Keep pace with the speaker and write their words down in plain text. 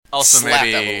Also, slap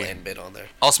maybe that little end bit on there.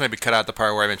 Also, maybe cut out the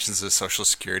part where I mentions his social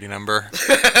security number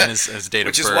and his date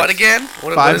Which of is birth. what again?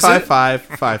 What is it?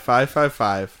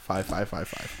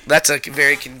 555-5555-5555. That's a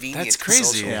very convenient. That's crazy.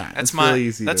 social. Yeah, That's it's really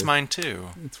easy That's to- mine too.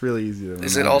 It's really easy to remember.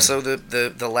 Is it also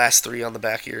the last three on the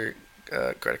back of your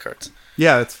credit cards?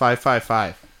 Yeah, it's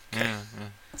 555. Yeah,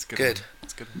 that's good. Good.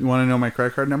 That's good. You want to know my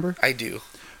credit card number? I do.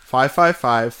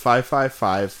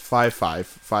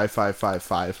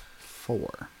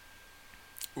 555-555-555554.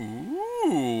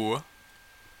 Ooh.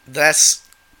 That's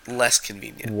less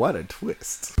convenient. What a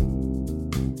twist.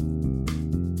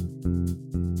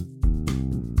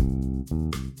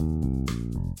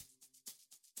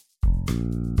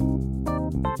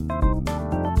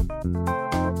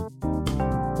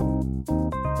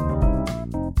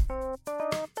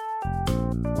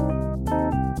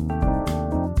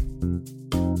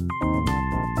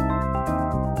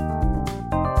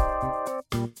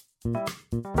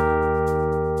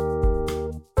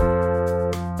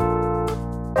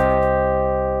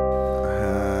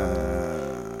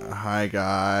 Hi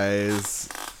guys.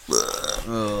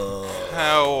 Hello.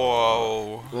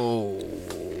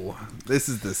 Oh, this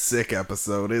is the sick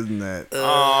episode, isn't it?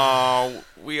 Oh,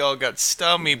 we all got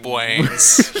stummy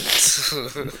brains.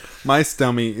 My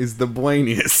stomach is the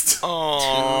brainiest.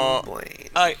 Oh, Blaine.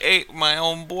 I ate my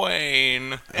own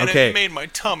brain, and Okay. it made my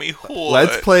tummy hot.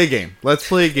 Let's play a game. Let's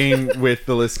play a game with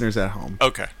the listeners at home.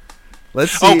 Okay.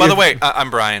 Let's see. Oh, by the if- way, I'm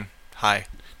Brian. Hi.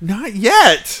 not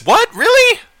yet. What?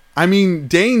 Really? I mean,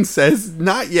 Dane says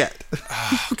not yet.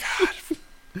 Oh God.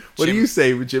 What do Jim- you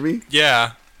say, Jimmy?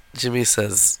 Yeah. Jimmy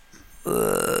says,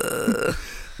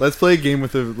 Let's play a game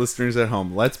with the listeners at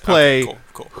home. Let's play Okay,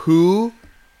 cool. who,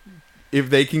 if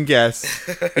they can guess,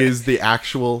 is the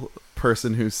actual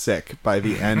person who's sick by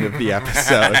the end of the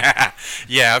episode.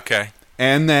 Yeah. Okay.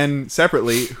 And then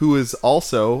separately, who is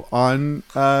also on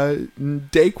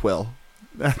Dayquil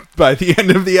by the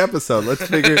end of the episode.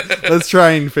 Let's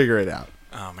try and figure it out.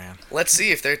 Oh man. let's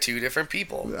see if they're two different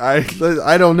people.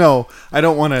 I don't know. I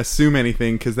don't want to assume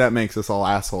anything because that makes us all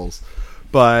assholes.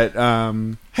 But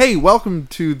hey, welcome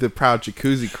to the Proud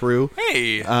Jacuzzi crew.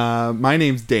 Hey. My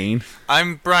name's Dane.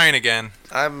 I'm Brian again.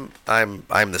 I'm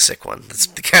the sick one.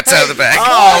 The cat's out of the bag.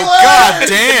 Oh God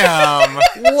damn!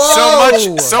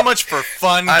 Whoa! So much for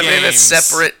fun I'm games. in a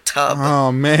separate tub.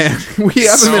 Oh man, we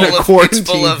have him in a It's quarantine.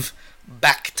 full of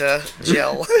Bacta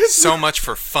gel. So much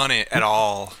for fun at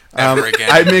all ever again.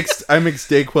 I mixed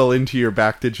Dayquil into your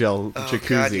back to gel Oh jacuzzi.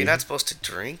 God, you're not supposed to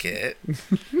drink it.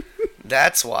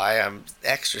 That's why I'm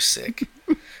extra sick.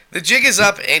 The jig is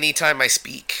up anytime I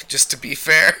speak, just to be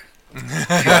fair.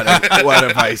 What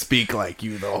if I speak like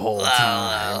you the whole time?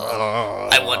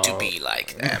 I want to be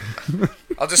like them.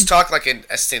 I'll just talk like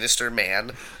a sinister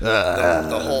man.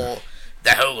 The whole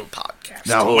podcast.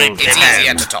 It's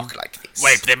easier to talk like this.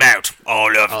 Wipe them out,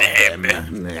 all of them.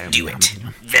 Do it.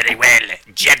 Very well,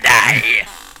 Jedi.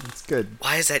 It's good.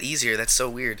 Why is that easier? That's so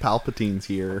weird. Palpatine's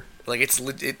here. Like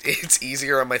it's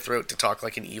easier on my throat to talk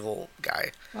like an evil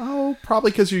guy. Oh, probably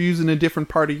because you're using a different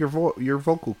part of your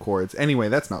vocal cords. Anyway,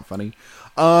 that's not funny.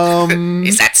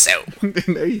 Is that so?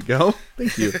 There you go.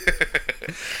 Thank you.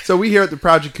 So we here at the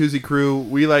Proud Jacuzzi crew,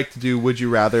 we like to do Would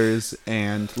You Rathers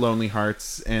and Lonely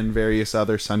Hearts and various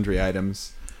other sundry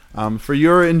items for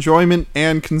your enjoyment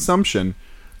and consumption.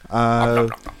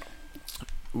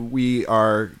 We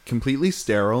are completely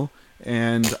sterile,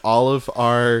 and all of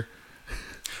our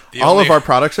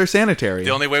products are sanitary.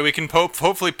 The only way we can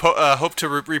hopefully hope to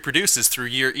reproduce is through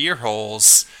your ear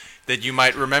holes, that you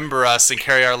might remember us and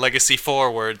carry our legacy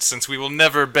forward, since we will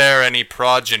never bear any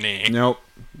progeny. Nope.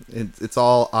 It's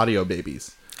all audio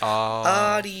babies.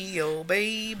 Audio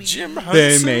baby. Jim They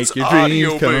Hudson's make your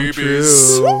audio dreams come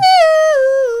babies. true.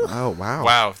 Oh, wow.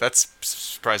 Wow, that's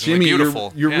surprisingly Jimmy,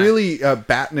 beautiful. you're Yeah. really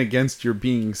batting against your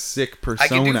being sick persona. I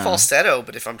can do falsetto,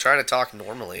 but if I'm trying to talk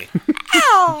normally,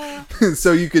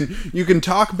 So you can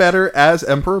talk better as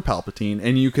Emperor Palpatine,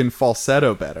 and you can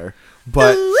falsetto better.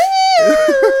 But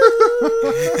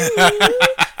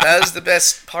that is the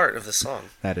best part of the song.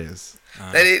 that is.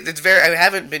 It's very. I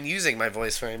haven't been using my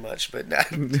voice very much, but now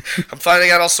I'm finding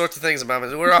out all sorts of things about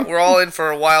it. We're all in for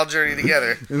a wild journey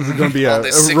together. This is going to be On a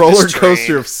this sickness roller coaster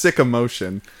train. of sick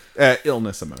emotion,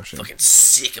 illness emotion. Fucking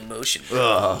sick emotion.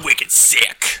 Wicked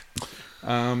sick.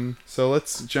 So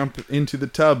let's jump into the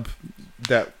tub,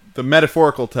 the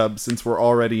metaphorical tub, since we're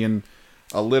already in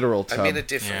a literal tub. I'm in a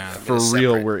different. Yeah. I'm in For a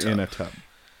real, separate we're tub. in a tub.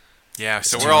 Yeah,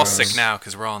 so we're all sick now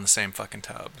because we're all in the same fucking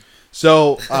tub.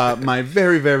 So, my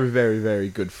very, very, very, very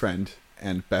good friend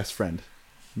and best friend,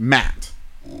 Matt,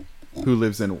 who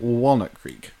lives in Walnut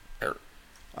Creek,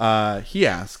 he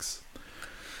asks,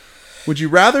 Would you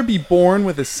rather be born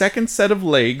with a second set of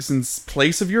legs in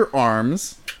place of your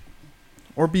arms,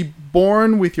 or be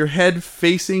born with your head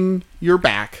facing your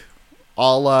back?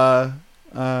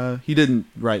 He didn't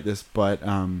write this, but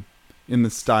in the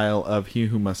style of He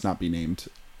Who Must Not Be Named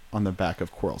on the back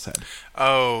of Quirrell's head.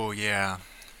 Oh, yeah.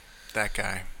 That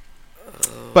guy.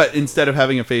 But instead of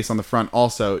having a face on the front,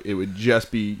 also, it would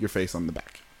just be your face on the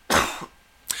back.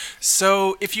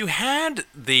 So, if you had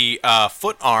the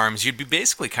foot arms, you'd be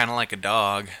basically kind of like a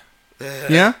dog.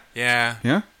 Yeah? Yeah.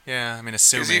 Yeah? Yeah, I mean,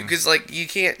 assuming. Because like you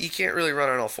can't really run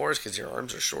on all fours because your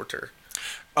arms are shorter.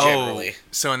 Oh, Generally.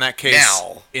 so in that case,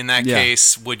 Now.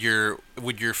 case, would your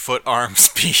foot arms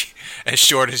be as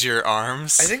short as your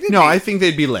arms? I think No, I think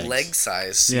they'd be legs. leg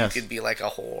size. So Yes. you could be like a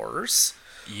horse.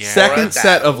 Yeah. Second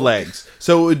set of dog. legs.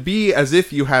 So it would be as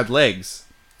if you had legs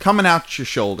coming out your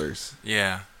shoulders.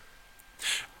 Yeah.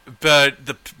 But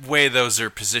the way those are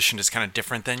positioned is kind of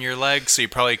different than your legs, so you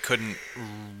probably couldn't.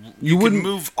 You could wouldn't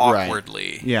move right.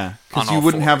 awkwardly. Yeah, because on you all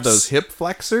wouldn't have fours. those hip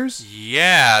flexors.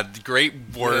 Yeah, great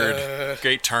word,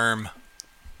 great term.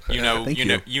 Thank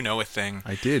you. You know a thing.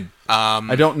 I did.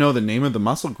 I don't know the name of the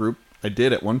muscle group. I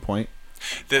did at one point.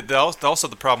 Also,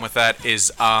 the problem with that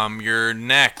is your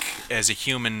neck, as a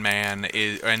human man,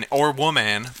 or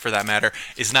woman for that matter,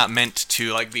 is not meant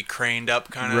to like be craned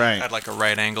up kind of Right. at like a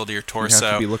right angle to your You torso.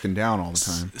 have to be looking down all the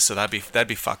time. So that'd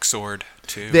be fuck sword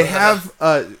too. They have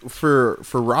for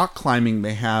rock climbing.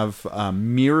 They have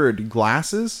mirrored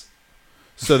glasses,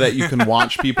 so that you can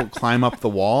watch people climb up the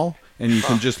wall, and you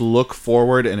can just look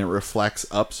forward, and it reflects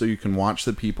up, so you can watch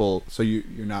the people. So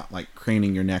you're not like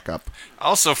craning your neck up.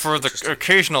 Also, for the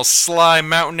occasional sly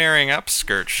mountaineering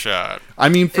upskirt shot. I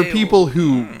mean, for people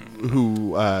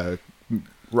who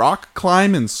rock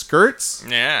climb in skirts,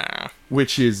 Yeah.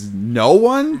 which is no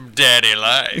one. Daddy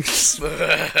likes.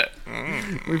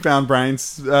 We found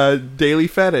Brian's daily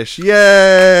fetish.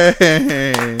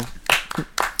 Yay!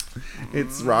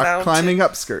 It's rock Mountain. climbing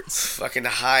upskirts. Fucking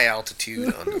high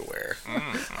altitude underwear.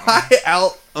 High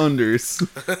out unders.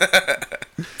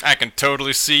 I can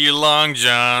totally see you long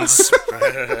johns.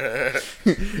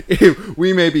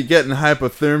 We may be getting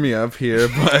hypothermia up here,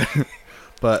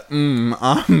 but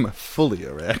I'm fully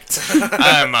erect.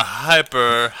 I'm a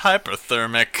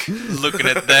hyperthermic looking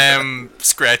at them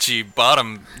scratchy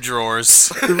bottom drawers.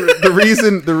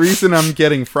 The reason I'm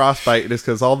getting frostbite is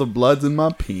because all the blood's in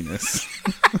my penis.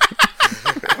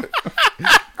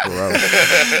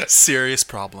 Gross. Serious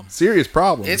problem. Serious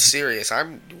problem. It's serious.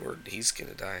 I'm worried he's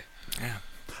gonna die. Yeah.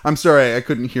 I'm sorry, I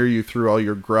couldn't hear you through all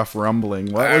your gruff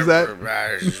rumbling. What was that?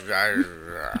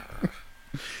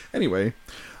 Anyway,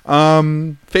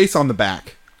 face on the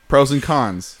back. Pros and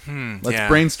cons. Let's yeah.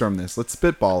 brainstorm this. Let's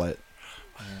spitball it.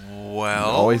 Well,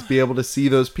 Always be able to see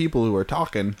those people who are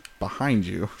talking behind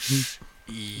you,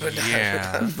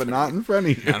 yeah. but not in front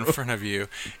of you. In front of you.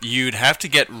 You'd have to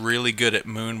get really good at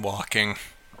moonwalking.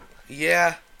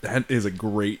 Yeah, That is a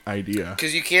great idea.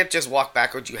 because you can't just walk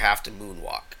backwards. You have to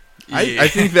moonwalk. I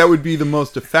think that would be the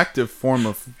most effective form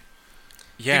of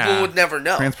yeah. People would never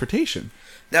know. transportation.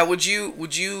 Now, would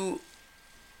you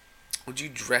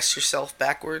dress yourself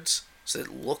backwards so it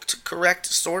looked correct,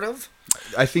 sort of?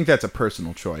 I think that's a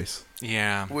personal choice.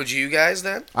 Yeah. Would you guys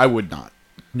then? I would not.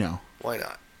 No. Why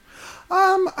not?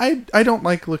 I don't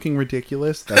like looking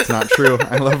ridiculous. That's not true.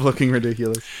 I love looking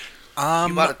ridiculous.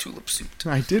 You bought a tulip suit.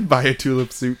 I did buy a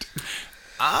tulip suit.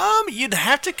 You'd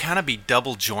have to kind of be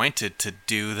double jointed to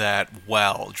do that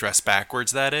well, dress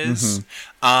backwards, that is.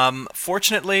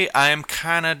 Fortunately, I'm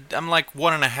like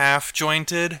 1.5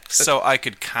 jointed, so I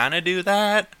could kind of do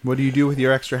that. What do you do with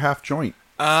your extra half joint?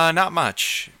 Not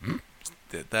much.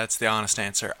 That's the honest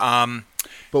answer.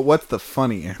 But what's the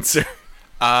funny answer?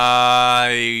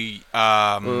 I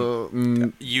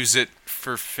use it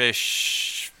for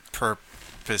fish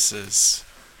purposes.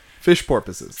 Fish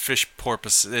porpoises. Fish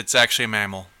porpoise. It's actually a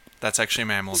mammal. That's actually a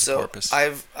mammal. It's a So porpoise.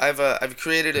 I've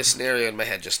created a scenario in my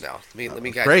head just now. Let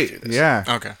me guide you Great. through this. Yeah.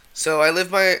 Okay. So I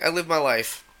live my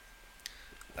life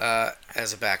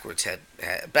as a backwards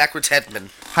headman.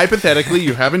 Hypothetically,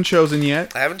 you haven't chosen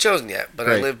yet. I haven't chosen yet, but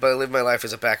Great. I live my life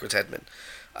as a backwards headman.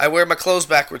 I wear my clothes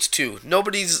backwards too.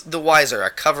 Nobody's the wiser. I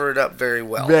cover it up very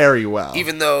well. Very well.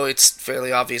 Even though it's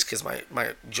fairly obvious because my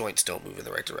joints don't move in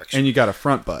the right direction. And you got a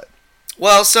front butt.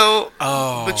 Well, so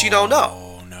but you don't know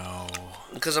Oh no.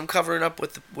 because I'm covering up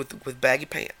with baggy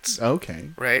pants,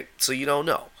 Okay. right? So you don't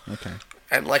know. Okay.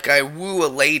 And like I woo a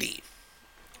lady,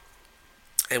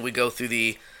 and we go through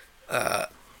the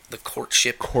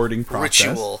courtship Courting process.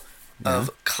 ritual of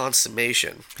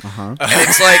consummation. Uh-huh. And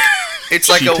it's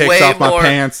like She a takes way off my more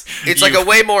pants. it's like a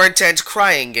way more intense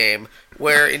crying game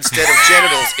where instead of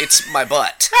genitals it's my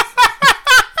butt.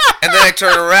 And then I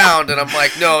turn around and I'm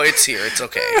like, no, it's here. It's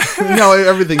okay. No,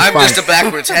 everything's I'm fine. just a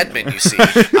backwards headman, you see.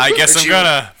 I guess I'm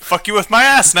gonna fuck you with my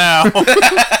ass now.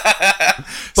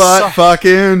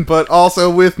 But also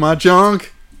with my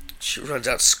junk. She runs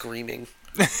out screaming.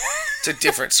 It's a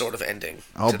different sort of ending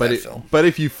to that film. But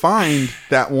if you find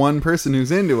that one person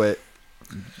who's into it,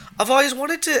 I've always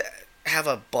wanted to have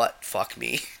a butt fuck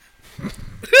me.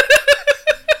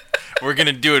 We're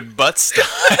gonna do it butt style.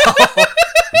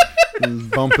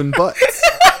 bumping butts.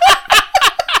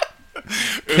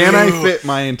 Can I fit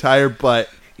my entire butt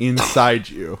inside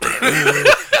you?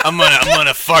 I'm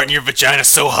gonna fart in your vagina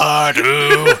so hard.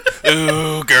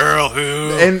 Ooh, girl,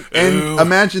 ooh. And ooh.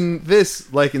 imagine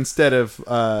this, like instead of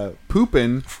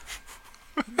pooping,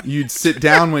 you'd sit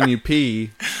down when you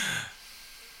pee.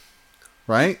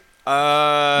 Right?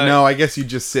 No, I guess you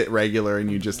just sit regular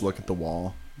and you just look at the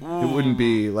wall. It wouldn't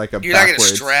be like a You're backwards. not going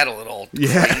to straddle it all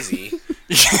crazy.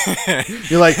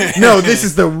 You're like, no, this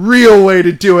is the real way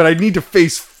to do it. I need to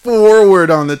face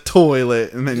forward on the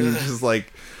toilet. And then you're just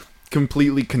like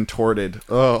completely contorted.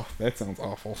 Oh, that sounds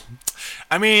awful.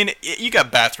 I mean, you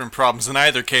got bathroom problems in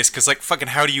either case, because, like, fucking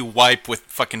how do you wipe with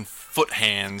fucking foot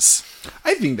hands?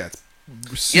 I think that's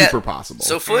super possible.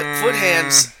 So foot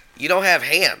hands, you don't have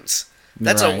hands.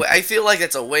 That's Right. I feel like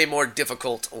that's a way more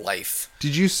difficult life.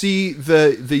 Did you see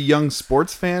the young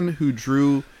sports fan who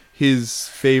drew his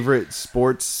favorite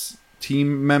sports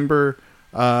team member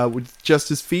with just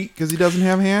his feet because he doesn't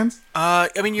have hands? I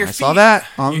mean, I saw that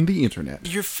on the internet.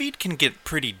 Your feet can get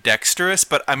pretty dexterous,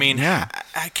 but I mean, Yeah.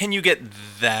 can you get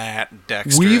that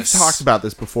dexterous? We've talked about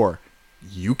this before.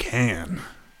 You can.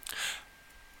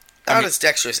 Not as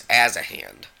dexterous as a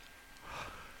hand.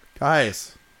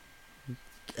 Guys.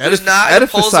 There's not Edificize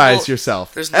opposable-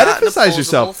 yourself. There's not an Edificize opposable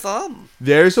yourself. thumb.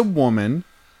 There's a woman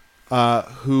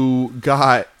who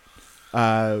got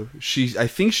I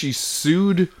think she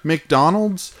sued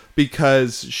McDonald's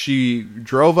because she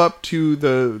drove up to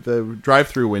the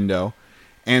drive-through window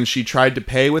and she tried to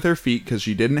pay with her feet because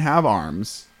she didn't have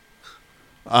arms.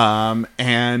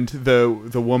 And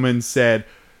the woman said,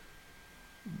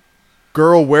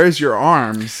 "Girl, where's your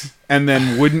arms?" and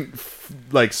then wouldn't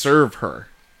serve her.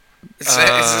 Is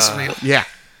this real? Yeah,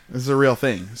 this is a real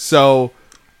thing. So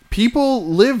people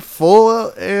live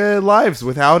full lives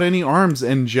without any arms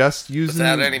and just using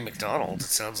Without any McDonald's, it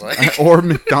sounds like. or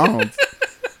McDonald's.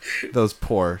 Those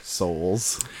poor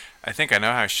souls. I think I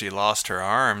know how she lost her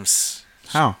arms.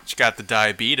 How? She got the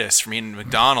diabetes from eating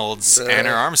McDonald's, and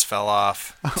her arms fell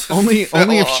off. only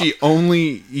if she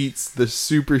only eats the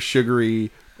super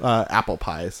sugary apple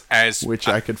pies, which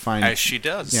I could find as she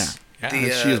does. Yeah. Yeah.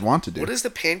 she is wont to do. What is the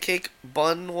pancake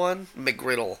bun one?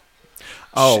 McGriddle.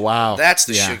 Oh wow, That's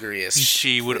the Yeah. sugariest.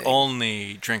 She would thing.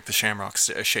 only drink the Shamrock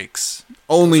shakes.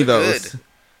 Only Those are those. good.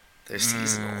 They're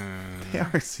seasonal. They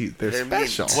are they're They're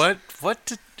special.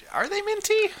 mint. Are they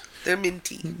minty? They're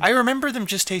minty. I remember them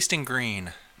just tasting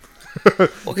green. Well,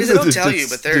 because they don't tell you,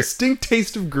 but they're distinct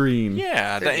taste of green.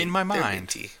 Yeah, in my they're mind.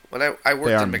 minty. When I They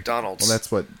worked are- at McDonald's, Well,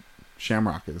 that's what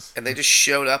Shamrock is. and they just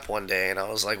showed up one day, and I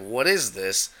was like, "What is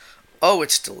this?" Oh,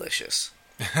 it's delicious.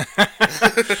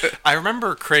 I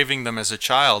remember craving them as a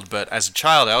child, but as a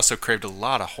child, I also craved a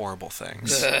lot of horrible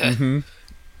things,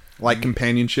 Like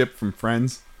companionship from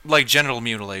friends. like genital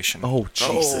mutilation. Oh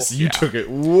Jesus! Oh. You Yeah. took it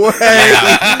way.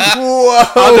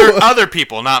 Whoa! Other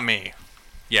people, not me.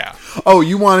 Yeah, Oh,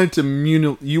 you wanted to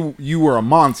you were a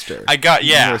monster. I got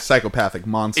You yeah. were a psychopathic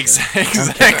monster.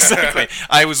 Exactly.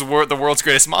 I was the world's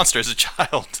greatest monster as a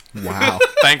child. Wow.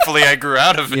 Thankfully, I grew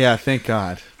out of it. Yeah, thank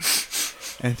God.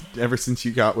 And ever since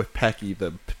you got with Pecky,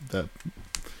 the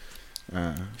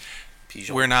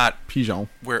Pigeon. We're not pigeon.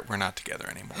 we're not together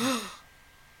anymore. Oh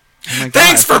my God.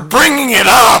 Thanks for bringing it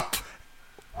up.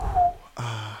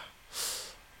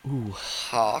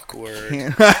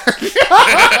 Awkward.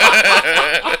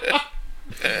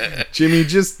 Jimmy,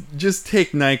 just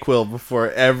take NyQuil before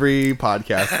every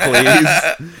podcast,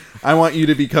 please. I want you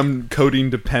to become codeine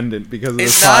dependent because of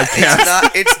this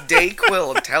podcast. It's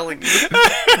Dayquil, I'm telling you.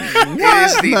 It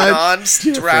is the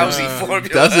non-drowsy formula.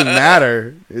 Doesn't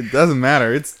matter. It doesn't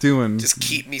matter. It's doing. Just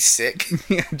keep me sick.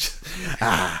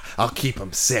 Yeah, I'll keep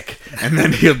him sick, and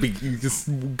then he'll be just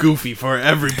goofy for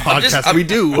every podcast we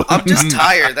do. I'm just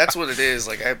tired. That's what it is.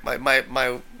 Like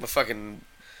my fucking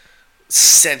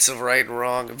sense of right and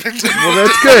wrong. Well,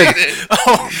 that's good.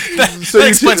 That So you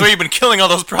explains do- why you've been killing all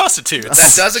those prostitutes.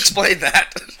 That does explain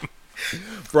that.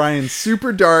 Brian's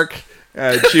super dark.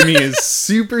 Jimmy is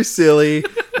super silly,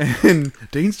 and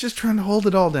Dane's just trying to hold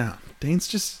it all down. Dane's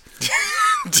just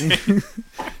Dane's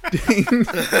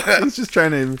just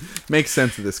trying to make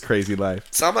sense of this crazy life.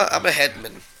 So I'm a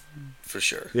headman for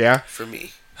sure. Yeah. For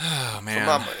me. Oh For man.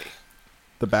 my money.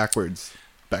 The backwards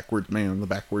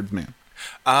man.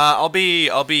 I'll be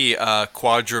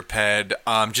quadruped.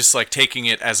 Just like taking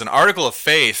it as an article of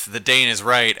faith. The Dane is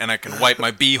right, and I can wipe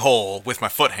my beehole with my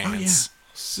foot hands.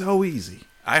 So easy.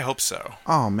 I hope so.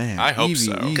 Oh man. I hope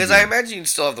Easy, so. easy. Because I imagine you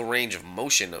still have the range of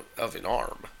motion of an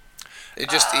arm. It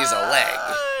just is a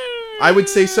leg. I would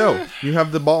say so. You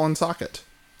have the ball and socket.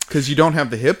 Because you don't have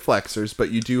the hip flexors,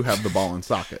 but you do have the ball and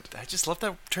socket. I just love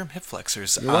that term, hip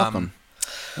flexors. You're welcome.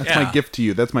 That's yeah. my gift to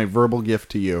you. That's my verbal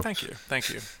gift to you. Thank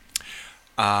you.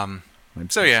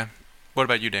 So yeah, what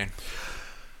about you, Dane?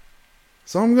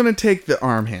 So I'm going to take the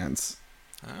arm hands.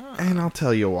 Ah. And I'll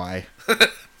tell you why.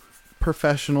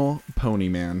 Professional pony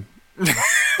man.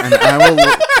 And I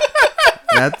will...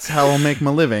 That's how I'll make my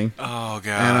living. Oh god.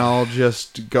 And I'll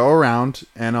just go around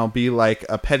and I'll be like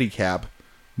a pedicab,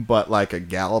 but like a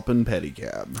galloping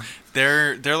pedicab.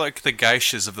 They're like the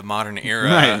geishas of the modern era.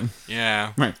 Right.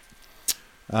 Yeah. Right.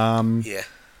 Yeah.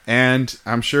 And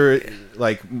I'm sure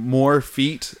like more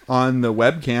feet on the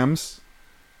webcams,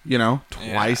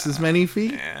 twice as many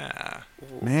feet. Yeah.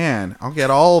 Man, I'll get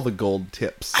all the gold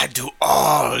tips. I do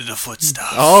all the foot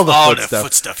stuff. All the foot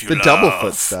foot stuff. stuff you the love. double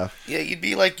foot stuff. Yeah, you'd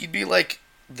be like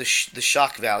the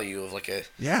shock value of like a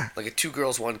Yeah. 2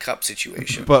 girls 1 cup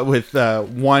situation. But with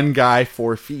one guy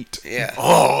 4 feet. Yeah.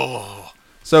 Oh,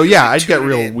 So yeah, I'd get Tune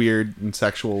real in. weird and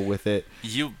sexual with it.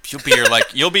 You'll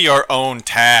be your own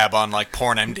tab on like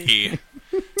PornMD.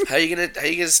 How you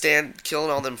gonna stand killing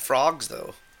all them frogs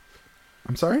though?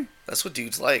 I'm sorry? That's what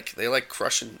dudes like. They like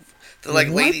crushing. They're like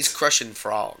What? ladies crushing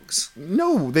frogs.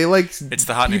 No, they like It's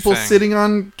the hot new people thing. sitting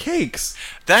on cakes.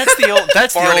 That's the old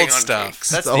Farting on stuff. cakes.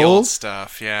 That's It's the old old?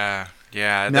 stuff. Yeah.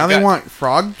 Yeah. Now they've they got- want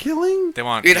frog killing? They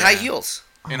want In yeah, high heels.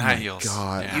 In Oh high my heels.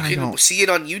 God. Yeah. You I can don't- see it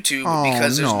on YouTube Oh,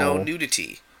 because there's no no.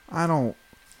 nudity. I don't.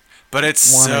 But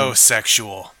it's Wanna- so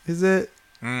sexual. Is it?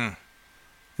 Mm.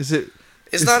 Is it?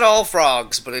 It's not all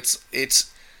frogs, but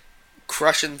it's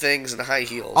crushing things in high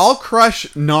heels. I'll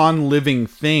crush non-living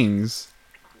things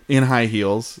in high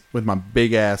heels with my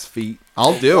big ass feet.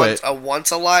 I'll do it. A once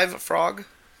alive frog?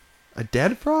 A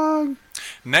dead frog?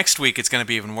 Next week it's going to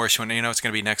be even worse. You know what's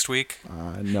going to be next week?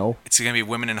 No. It's going to be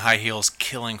women in high heels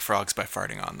killing frogs by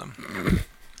farting on them.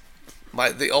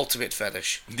 The ultimate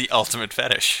fetish. The ultimate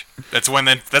fetish. That's when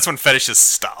fetishes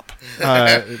stop.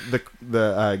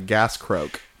 The gas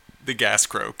croak. The gas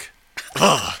croak.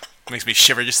 Ugh. Makes me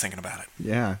shiver just thinking about it.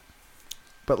 Yeah.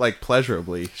 But like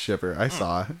pleasurably shiver. I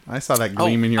saw that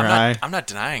gleam in your I'm eye. Not, I'm not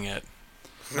denying it.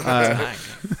 I'm not denying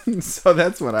it. So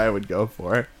that's what I would go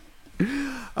for.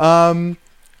 I'm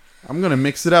gonna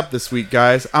mix it up this week,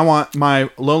 guys. I want my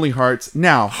Lonely Hearts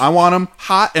now. I want them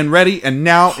hot and ready and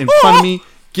now in front of me.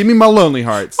 Give me my Lonely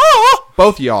Hearts,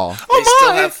 both y'all. They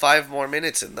still have 5 more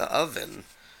minutes in the oven.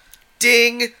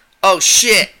 Ding! Oh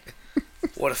shit!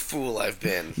 What a fool I've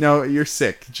been. No, you're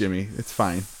sick, Jimmy. It's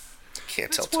fine.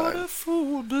 Can't tell What time. a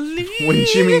fool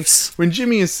believes. When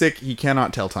Jimmy is sick, he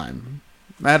cannot tell time.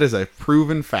 That is a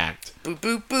proven fact. Boop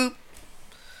boop boop.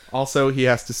 Also, he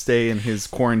has to stay in his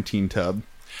quarantine tub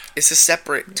It's a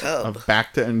separate tub. of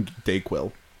Bacta and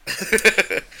Dayquil.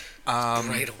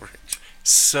 Bright orange.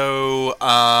 So,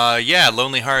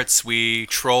 Lonely Hearts. We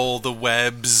troll the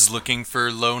webs looking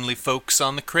for lonely folks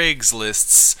on the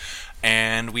Craigslists,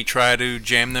 and we try to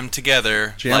jam them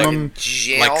together. Jam 'em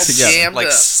Jammed like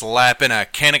up. slapping a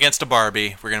can against a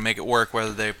Barbie. We're gonna make it work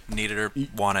whether they need it or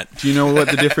want it. Do you know what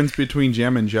the difference between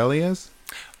jam and jelly is?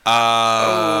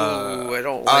 Oh, I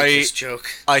don't like I- this joke.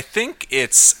 I think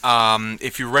it's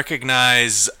if you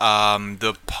recognize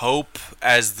the Pope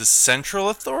as the central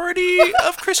authority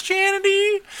of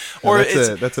Christianity, or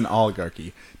That's an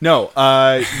oligarchy. No,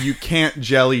 you can't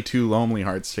jelly 2 Lonely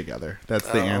Hearts together. That's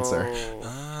the answer.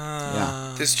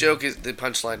 Yeah, This joke is the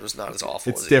punchline was not as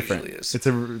awful it's as different. it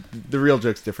usually is. The real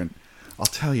joke's different. I'll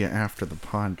tell you after the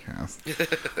podcast.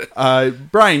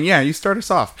 Brian, yeah, you start us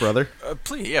off, brother.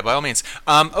 please, yeah, by all means.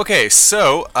 Okay,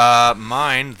 so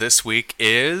mine this week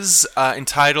is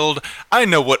entitled "I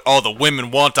Know What All the Women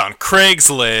Want on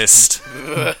Craigslist."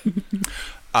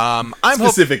 I'm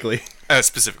Specifically.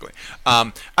 Specifically.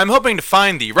 I'm hoping to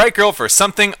find the right girl for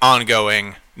something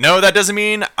ongoing. No, that doesn't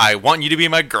mean I want you to be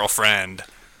my girlfriend.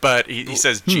 But he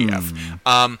says GF.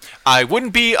 I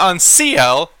wouldn't be on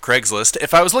CL, Craigslist,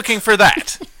 if I was looking for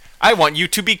that. I want you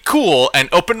to be cool and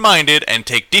open-minded and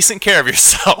take decent care of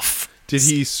yourself. Did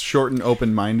he shorten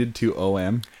open-minded to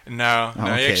OM? No, he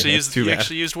okay, actually that's too he bad.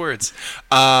 actually used words.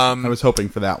 I was hoping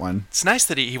for that one. It's nice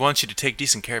that he wants you to take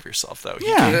decent care of yourself, though. He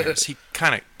Yeah. cares. He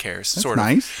kind of cares, That's sort of.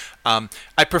 nice.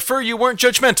 I prefer you weren't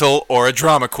judgmental or a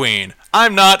drama queen.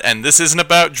 I'm not, and this isn't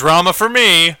about drama for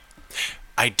me.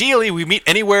 Ideally, we meet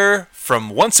anywhere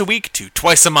from once a week to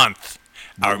twice a month.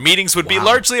 Our meetings would be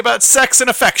largely about sex and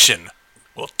affection.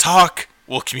 We'll talk,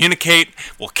 we'll communicate,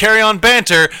 we'll carry on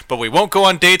banter, but we won't go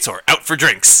on dates or out for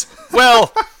drinks.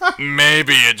 Well,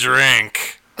 maybe a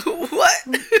drink. What?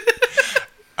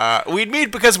 We'd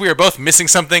meet because we are both missing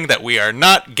something that we are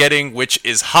not getting, which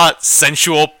is hot,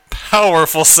 sensual,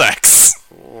 powerful sex.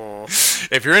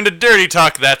 If you're into dirty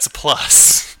talk, that's a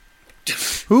plus.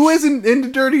 Who isn't into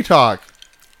dirty talk?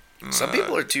 Some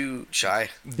people are too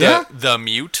shy. The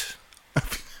mute.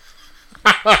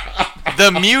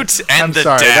 The mute and I'm the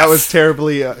sorry, deaf. that was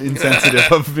terribly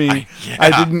insensitive of me. Yeah.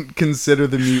 I didn't consider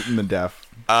the mute and the deaf.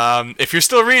 If you're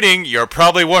still reading, you're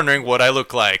probably wondering what I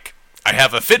look like. I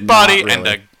have a fit body and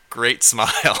a great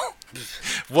smile.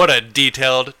 What a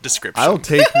detailed description. I'll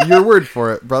take your word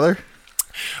for it, brother.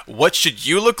 What should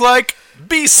you look like?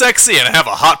 Be sexy and have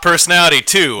a hot personality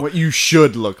too. What you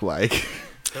should look like.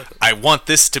 I want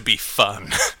this to be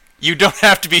fun. You don't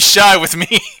have to be shy with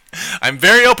me. I'm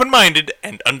very open-minded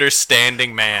and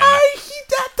understanding man.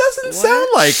 That doesn't sound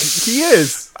like he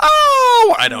is.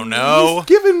 Oh, I don't know.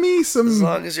 He's giving me some... As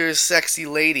long as you're a sexy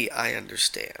lady, I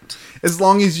understand. As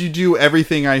long as you do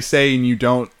everything I say and you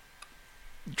don't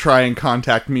try and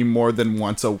contact me more than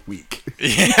once a week.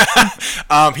 Yeah.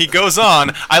 He goes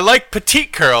on, I like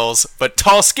petite girls, but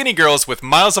tall, skinny girls with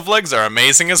miles of legs are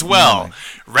amazing as well.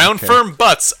 Round, firm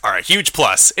butts are a huge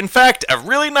plus. In fact, a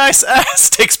really nice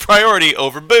ass takes priority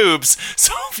over boobs.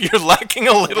 So if you're lacking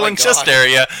a little in chest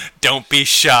area, don't be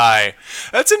shy.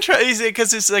 That's interesting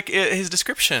because it's like his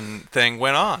description thing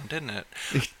went on, didn't it?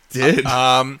 It did.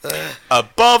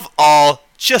 Above all,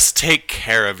 just take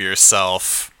care of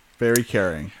yourself. Very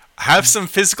caring. Have some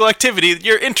physical activity that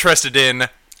you're interested in.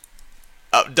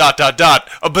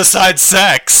 Besides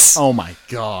sex. Oh my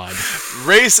god.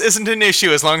 Race isn't an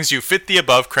issue as long as you fit the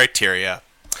above criteria.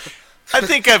 I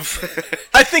think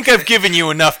I've given you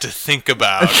enough to think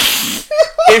about.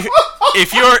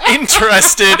 If you're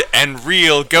interested and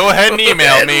real, go ahead and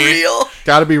email me. Real?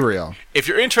 Gotta be real. If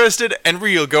you're interested and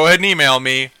real, go ahead and email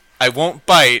me. I won't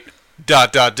bite.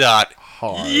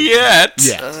 Hard. Yet.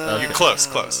 Yeah. You're close.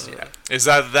 Yeah. Is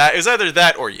either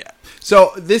that or yet.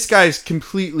 So this guy's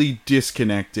completely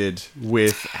disconnected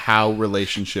with how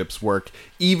relationships work,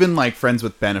 even like friends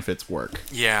with benefits work.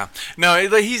 Yeah. No,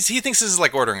 he thinks this is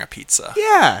like ordering a pizza.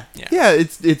 Yeah.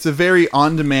 It's a very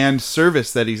on-demand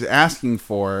service that he's asking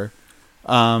for.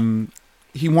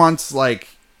 He wants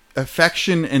like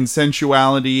affection and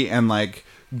sensuality and like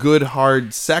good hard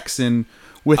sexing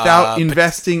without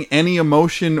investing any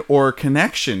emotion or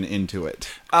connection into it.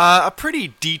 A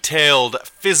pretty detailed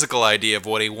physical idea of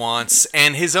what he wants,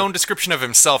 and his own description of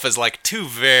himself is like two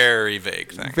very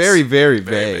vague things. Very, very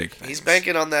vague. He's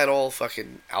banking on that old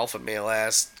fucking alpha male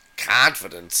ass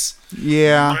confidence.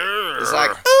 Yeah. He's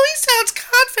like, oh, he sounds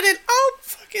confident. Oh,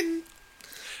 fucking...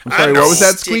 I'm sorry, what was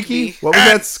that squeaky? What was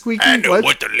that squeaky? I know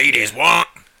what the ladies want.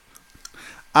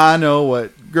 I know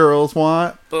what girls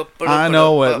want. I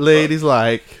know what ladies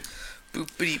like.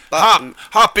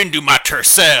 Hop into my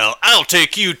Tercel. I'll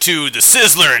take you to the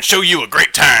Sizzler and show you a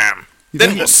great time.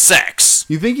 Then we'll sex.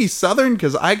 You think he's Southern?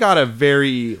 Because I got a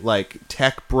very, like,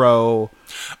 tech bro...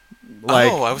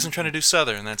 Like, I wasn't trying to do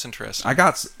Southern. That's interesting. I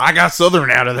got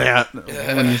Southern out of that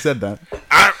when you said that.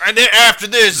 And then after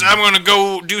this, I'm going to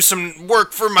go do some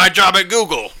work for my job at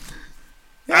Google.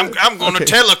 I'm going to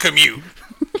telecommute.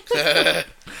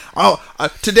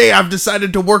 Today I've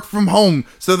decided to work from home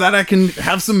so that I can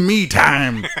have some me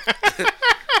time.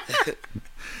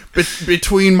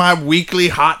 Between my weekly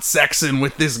hot sexing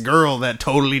with this girl that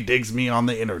totally digs me on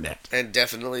the internet. And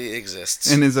definitely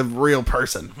exists. And is a real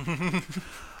person.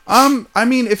 I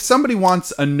mean, if somebody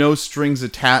wants a no strings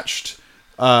attached,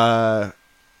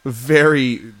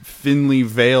 very thinly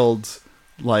veiled,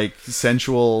 like,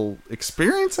 sensual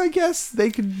experience, I guess they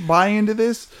could buy into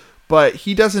this. But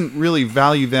he doesn't really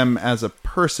value them as a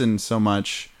person so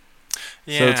much.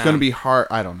 Yeah. So it's going to be hard.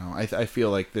 I don't know. I feel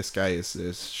like this guy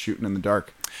is shooting in the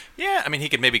dark. Yeah, I mean, he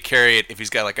could maybe carry it if he's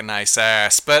got, like, a nice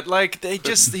ass. But, like,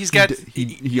 he's got...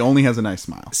 He only has a nice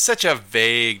smile. Such a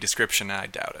vague description, I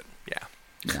doubt it.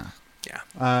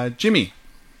 Yeah. Jimmy.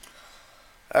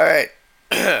 All right.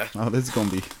 Oh, this is going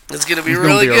to be... It's going to be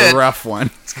really good. A rough one.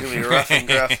 It's going to be rough and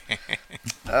gruff.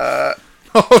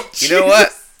 Oh, you know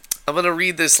what? I'm going to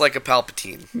read this like a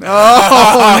Palpatine.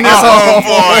 Oh,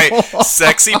 boy.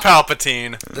 Sexy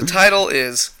Palpatine. The title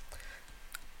is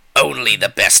Only the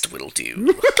Best Will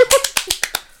Do.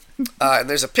 And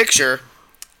there's a picture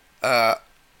of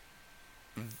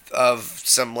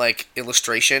some, like,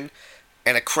 illustration.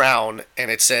 and a crown,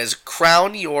 and it says,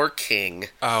 "Crown your king."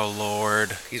 Oh,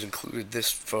 Lord. He's included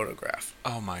this photograph.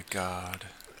 Oh, my God.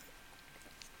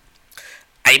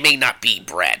 I may not be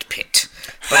Brad Pitt,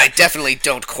 but I definitely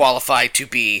don't qualify to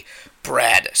be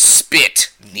Brad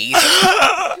Spit neither.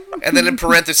 And then in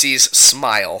parentheses,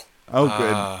 smile. Oh,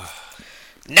 good.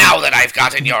 Now that I've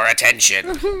gotten your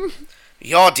attention,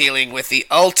 you're dealing with the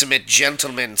ultimate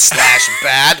gentleman /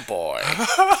 bad boy.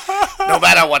 No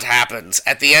matter what happens,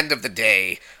 at the end of the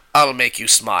day, I'll make you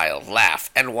smile, laugh,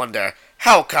 and wonder,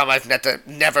 how come I've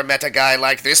never met a guy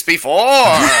like this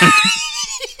before?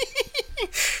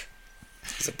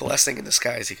 It's a blessing in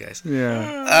disguise, you guys.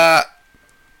 Yeah.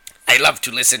 I love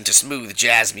to listen to smooth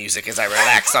jazz music as I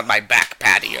relax on my back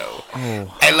patio.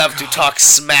 Oh. I love to talk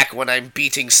smack when I'm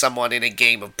beating someone in a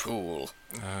game of pool.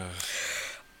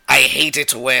 I hate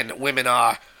it when women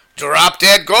are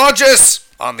drop-dead gorgeous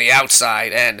on the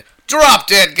outside and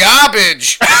drop-dead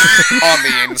garbage on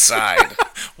the inside.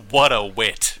 What a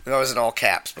wit. That was in all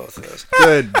caps, both of those.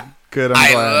 Good. Good, I'm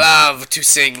I glad. love to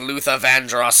sing Luther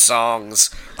Vandross songs.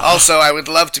 Also, I would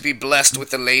love to be blessed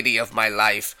with the lady of my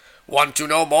life. Want to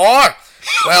know more?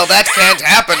 Well, that can't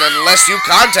happen unless you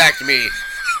contact me.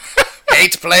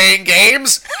 Hate playing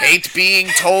games? Hate being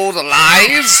told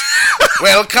lies?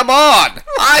 Well, come on.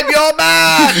 I'm your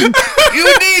man. You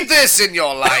need this in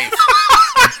your life.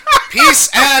 Peace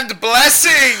and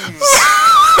blessings.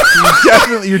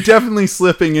 You're definitely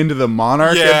slipping into the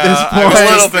monarch Yeah, at this I was point. A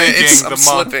little just bit. thinking It's- I'm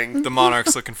slipping. the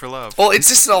monarch's looking for love. Well, it's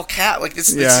just in all caps. Like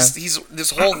this, Yeah. this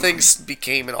whole thing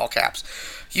became in all caps.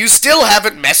 You still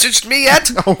haven't messaged me yet?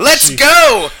 Oh, Let's geez.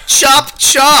 go! Chop,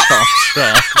 chop!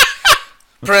 Yeah.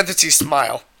 Parentheses,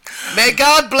 smile. May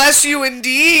God bless you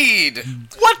indeed.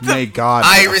 What the? May God.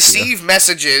 I bless you. receive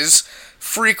messages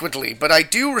frequently, but I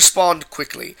do respond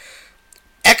quickly.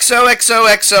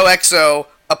 XOXOXOXO,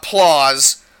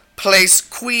 applause. Place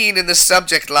queen in the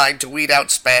subject line to weed out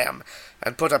spam,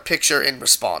 and put a picture in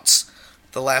response.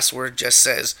 The last word just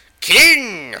says,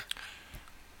 king!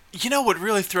 You know what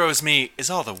really throws me is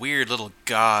all the weird little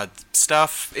God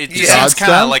stuff. It just Yeah. seems God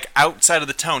kind of stuff? like outside of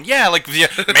the tone. Yeah, like may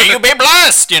you be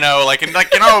blessed,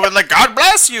 like God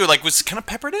bless you, like was kind of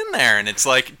peppered in there, and it's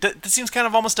like that seems kind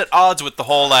of almost at odds with the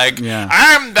whole like Yeah.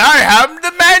 I have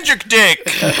the magic dick,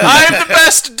 I'm the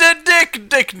best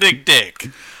dick.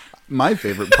 My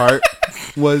favorite part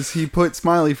was he put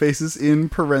smiley faces in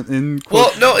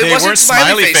Well, no, it They wasn't weren't smiley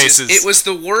smiley faces. faces. It was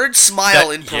the word smile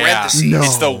in parentheses. No.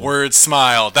 It's the word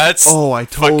smile. That's Oh, I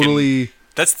totally.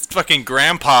 That's fucking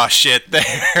grandpa shit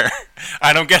there.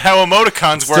 I don't get how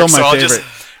emoticons Still work, so my I'll favorite.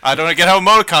 I don't get how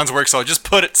emoticons work, so I'll just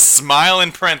put it smile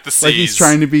in parentheses. Like he's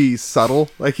trying to be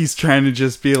subtle. Like he's trying to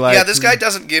just be like. Yeah, this guy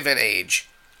doesn't give an age.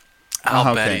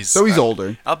 I'll bet okay. he's So he's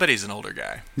older. I'll bet he's an older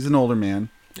guy. He's an older man.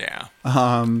 Yeah.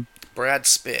 Brad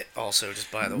Spit, also, just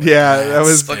by the way. Yeah, that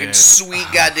was Fucking sweet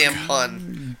goddamn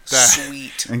pun.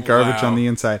 Sweet. and garbage Wow. on the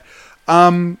inside.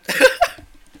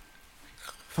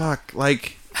 Fuck,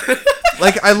 like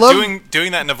I love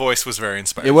Doing that in a voice was very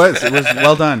inspiring. it was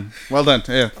well done. Well done.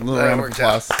 Yeah, a little That round of worked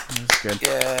out. applause. That's good.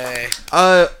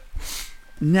 Yay.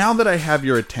 Now that I have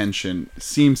your attention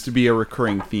seems to be a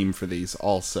recurring theme for these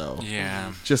also.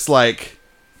 Yeah. Just like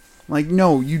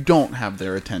no, you don't have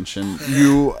their attention.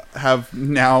 You have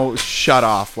now shut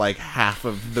off like half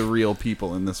of the real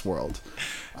people in this world.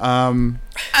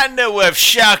 I know I've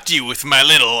shocked you with my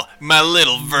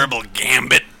little verbal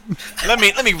gambit. Let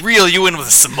me reel you in with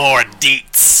some more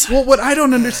deets. Well, what I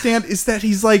don't understand is that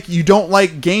he's like, you don't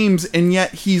like games, and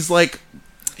yet he's like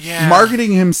Yeah.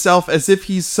 marketing himself as if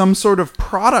he's some sort of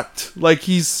product. Like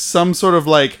he's some sort of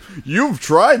like, you've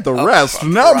tried the rest,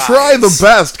 now try the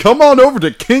best. Come on over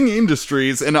to King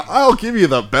Industries, and I'll give you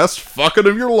the best fucking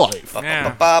of your life.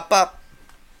 Yeah. Bop.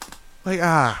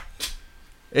 Like,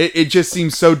 It just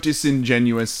seems so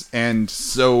disingenuous and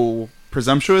so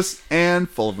presumptuous and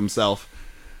full of himself.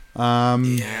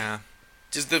 Yeah.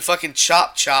 Just the fucking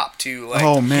chop to, like,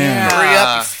 Oh, man. hurry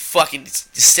up, you fucking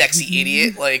sexy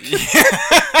idiot. Like,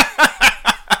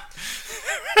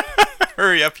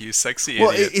 Hurry up, you sexy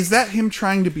Well, idiot. is that him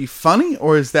trying to be funny,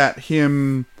 or is that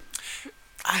him...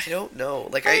 I don't know.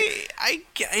 Like,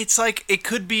 It's like it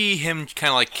could be him kind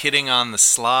of like kidding on the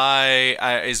sly.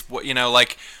 Is what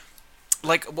like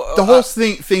The whole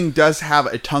thing does have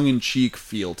a tongue-in-cheek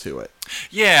feel to it.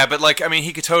 Yeah, but like I mean,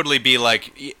 he could totally be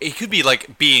like he could be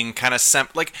like being kind of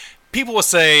like people will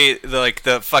say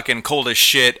the fucking coldest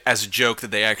shit as a joke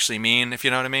that they actually mean, if you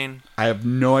know what I mean. I have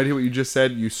no idea what you just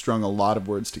said. You strung a lot of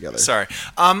words together. Sorry.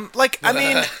 Like I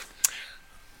mean,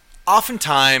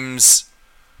 oftentimes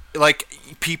like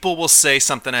people will say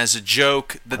something as a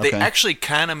joke that they Okay. actually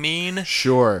kind of mean.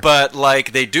 Sure. But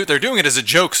like they're doing it as a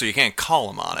joke, so you can't call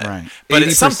them on it. Right. But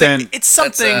it's something. 80% It's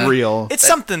something real. It's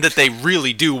something that they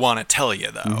really do want to tell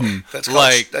you, though.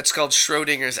 That's called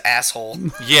Schrodinger's asshole.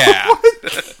 Yeah.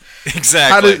 Exactly.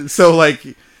 How did so like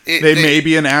It- they may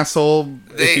be an asshole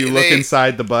if you look they-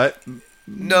 inside the butt?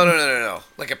 No.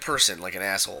 Like a person, like an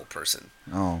asshole person.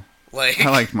 Oh, Like, I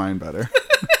liked mine better.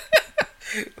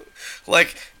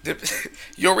 like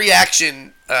your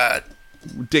reaction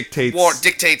Dictates.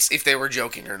 dictates if they were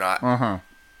joking or not. Uh-huh.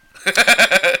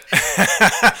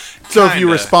 So if you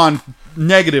Kinda. respond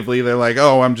negatively, they're like,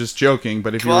 "Oh, I'm just joking."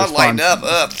 But if Come you on, respond, lighten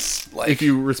up. Like, if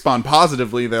you respond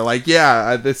positively, they're like,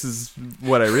 "Yeah, this is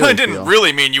what I really I didn't feel."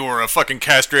 really mean you were a fucking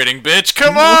castrating bitch.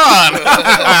 Come on.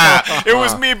 It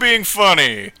was me being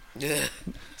funny. yeah.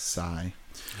 Sigh.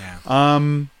 Yeah.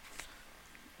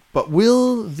 But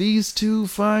will these two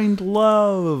find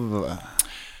love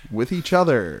with each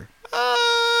other?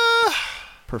 I mean,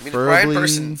 Preferably. Brian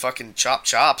Person fucking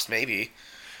chops, maybe.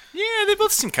 Yeah, they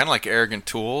both seem kind of like arrogant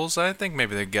tools. I think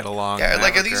maybe they get along. Yeah, in that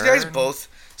like are these guys regard. both?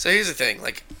 So here's the thing,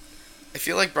 like, I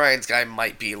feel like Brian's guy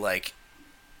might be like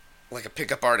a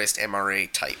pickup artist MRA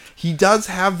type. He does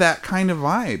have that kind of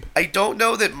vibe. I don't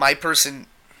know that my person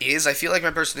is. I feel like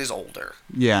my person is older,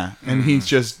 Yeah, and he's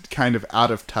just kind of out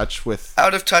of touch with.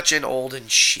 out of touch and old and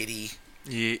shitty.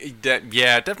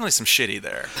 Yeah, definitely some shitty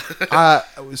there.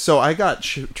 So I got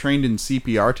trained in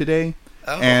CPR today,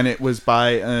 Oh. and it was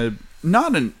by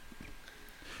not an.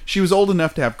 She was old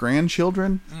enough to have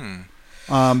grandchildren,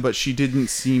 but she didn't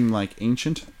seem like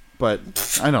ancient.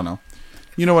 But I don't know.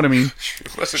 You know what I mean?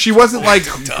 She wasn't like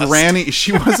Granny.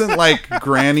 She wasn't like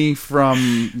Granny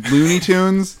from Looney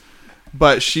Tunes,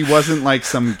 but she wasn't like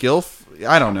some gilf.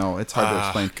 I don't know. It's hard to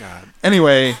explain. God.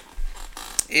 Anyway,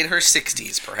 In her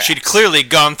 60s, perhaps. She'd clearly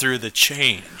gone through the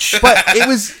change. but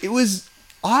it was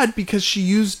odd because she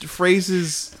used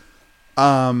phrases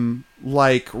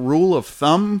like rule of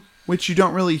thumb, which you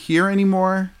don't really hear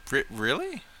anymore.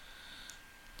 Really?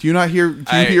 Do you not hear?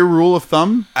 Do you hear rule of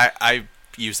thumb? I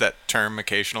use that term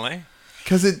occasionally.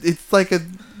 Because it's like a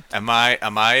Am I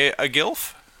a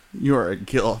gilf? you're a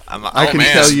gilf. I'm a- I oh, can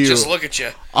man. tell you Just look at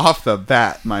you. off the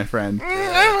bat, my friend.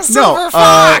 I'm a silver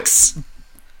fox!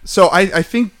 So I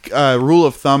think rule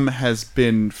of thumb has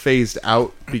been phased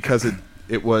out because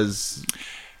it was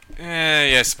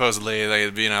Yeah, supposedly,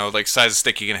 like size of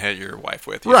stick you can hit your wife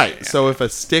with. Yeah, right. yeah, So if a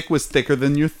stick was thicker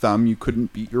than your thumb, you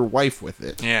couldn't beat your wife with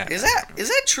it. yeah. Is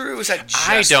that true? Is that just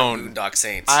I don't- Boondock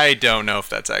Saints? I don't know if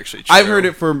that's actually true. I've heard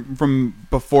it from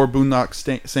before Boondock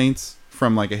Saints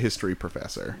from like a history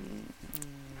professor.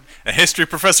 A history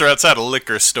professor outside a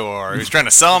liquor store who's trying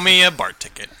to sell me a BART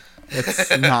ticket.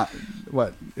 It's not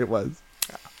what it was.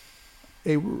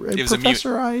 A was a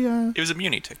professor. It was a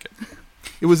Muni ticket.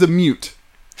 It was a mute.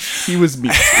 He was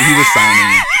mute. He was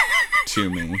signing to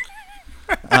me.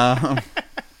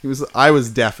 I was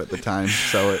deaf at the time,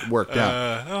 so it worked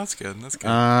out. That's good. That's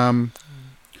good.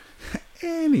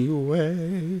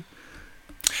 Anyway,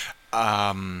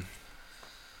 Um,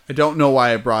 I don't know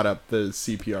why I brought up the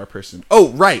CPR person. Oh,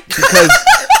 right,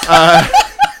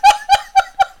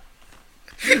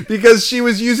 because she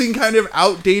was using kind of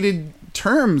outdated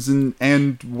terms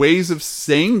and ways of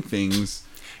saying things.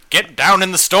 get down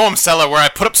in the storm cellar where I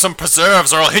put up some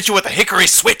preserves, or I'll hit you with a hickory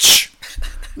switch.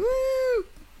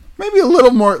 Maybe a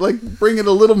little more, like bring it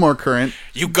a little more current.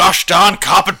 You gosh darn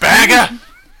carpetbagger!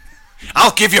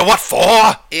 I'll give you what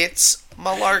for. It's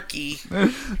malarkey.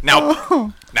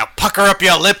 Now pucker up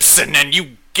your lips and then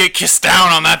you get kissed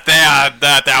down on that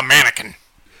there mannequin.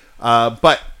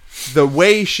 But the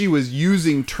way she was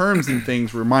using terms and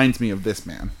things reminds me of this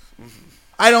man.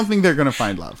 I don't think they're gonna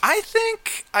find love. I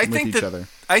think each that other.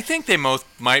 I think they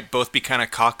might both be kind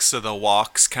of cocks of the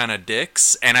walks kind of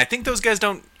dicks, and I think those guys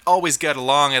don't always get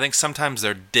along. I think sometimes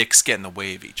their dicks get in the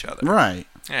way of each other. Right.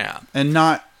 Yeah. And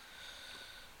not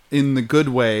in the good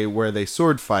way where they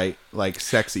sword fight like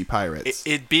sexy pirates.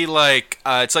 It'd be like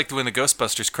it's like when the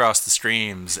Ghostbusters cross the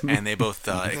streams and they both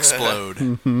explode.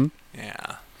 Mm-hmm.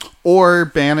 Yeah. Or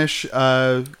banish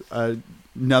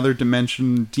another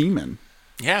dimension demon.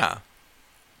 Yeah.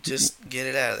 Just get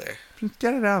it out of there. Just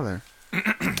get it out of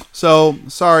there. So,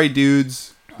 sorry,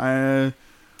 dudes. I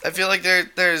feel like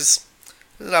there's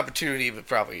an opportunity, but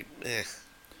probably.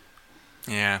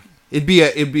 Yeah. It'd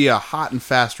be a hot and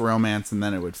fast romance, and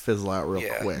then it would fizzle out real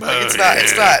quick. Like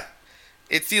it's not.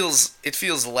 It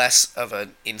feels less of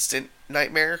an instant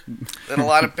nightmare than a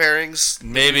lot of pairings.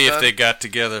 Maybe if they got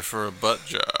together for a butt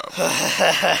job.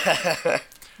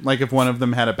 Like if one of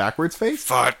them had a backwards face?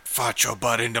 Fart your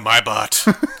butt into my butt.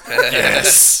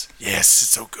 Yes. Yes, it's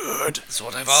so good. That's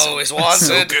what I've always So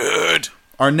wanted. good.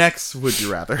 Our next Would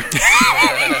You Rather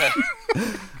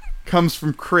comes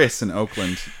from Chris in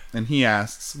Oakland. And he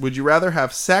asks, would you rather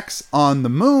have sex on the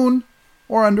moon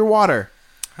or underwater?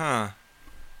 Huh.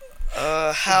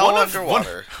 How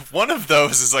underwater? One of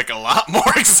those is like a lot more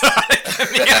exotic than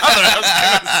the other,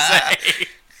 I was gonna say.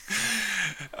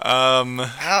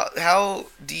 How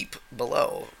deep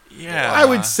below? Yeah. I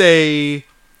would say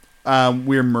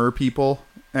we're mer people,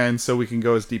 and so we can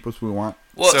go as deep as we want.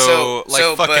 Well, so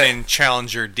but fucking in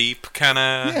Challenger Deep kind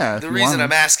of. Yeah. if the you reason want.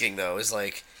 I'm asking though is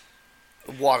like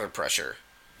water pressure.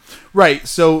 Right.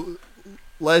 So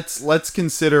let's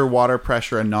consider water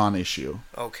pressure a non-issue,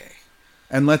 Okay.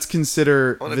 and let's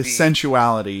consider Wanna the be-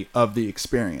 sensuality of the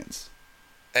experience.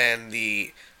 And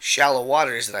the shallow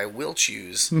waters that I will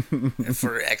choose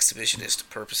for exhibitionist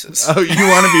purposes. Oh, you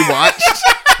want to be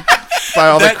watched by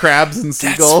all the crabs and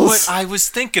seagulls? That's what I was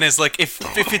thinking. Is like if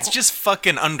it's just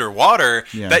fucking underwater,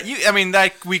 Yeah.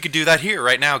 that we could do that here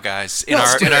right now, guys, in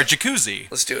Let's do our it. jacuzzi.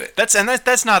 Let's do it. That's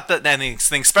not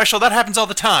anything special. That happens all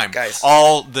the time, Guys.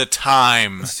 All the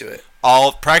time. Let's do it.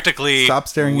 All practically. Stop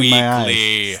staring weekly. in my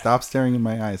eyes. Stop staring in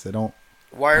my eyes.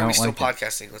 Why I are don't we still like it.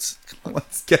 podcasting? Let's come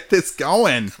Let's get this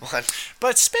going. on.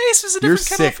 But space is a You're different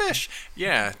kettle of sick. fish.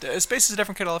 Yeah, space is a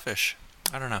different kettle of fish.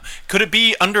 I don't know. Could it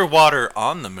be underwater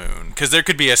on the moon? Because there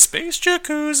could be a space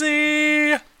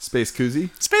jacuzzi. Space koozie.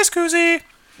 Space koozie.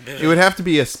 It would have to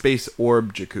be a space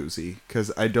orb jacuzzi,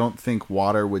 because I don't think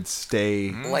water would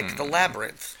stay. Like the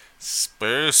labyrinth,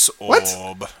 Space What?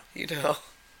 orb. you know.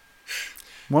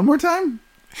 One more time?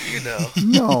 You know.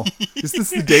 No. Is this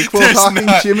the Dayquil There's talking,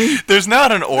 not- Jimmy? There's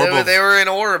not an orb of... They were in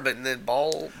orbit and then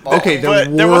ball. Okay, but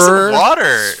there there were wasn't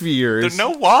water. spheres. There's no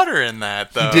water in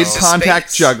that, though. He did It's contact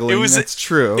space. juggling. It was- That's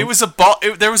true. It was a ball.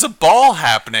 There was a ball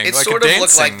happening. It like sort a of dancing.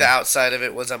 looked like the outside of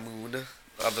it was a moon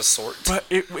of a sort. But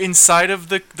inside of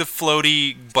the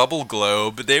floaty bubble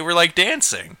globe, they were like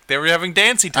dancing. They were having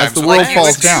dancing time. As the so world like like, you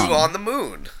falls would do down. on the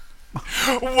moon.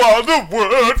 while the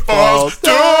world Falls falls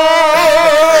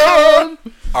down.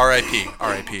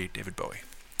 R.I.P. David Bowie.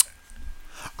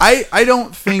 I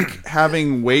don't think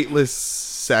having weightless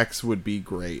sex would be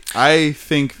great. I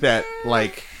think that,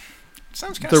 like,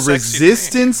 Sounds kind the of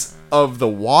resistance of the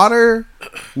water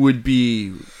would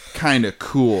be kind of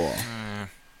cool.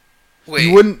 Wait,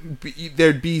 You wouldn't be,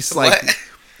 there'd be like What?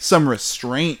 some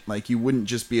restraint. Like, you wouldn't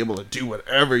just be able to do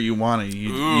whatever you wanted.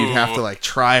 You'd have to, like,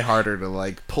 try harder to,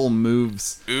 like, pull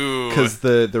moves. Ooh, Because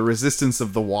the resistance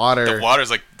of the water. the water's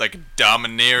like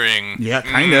domineering. Yeah,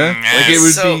 kind of. Mm, Like, it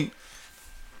would So- be.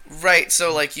 right?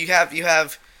 So like you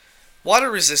have water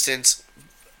resistance.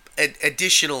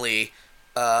 Additionally,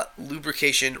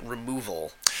 lubrication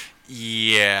removal.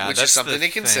 Yeah, Which is that's something the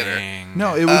to consider. thing.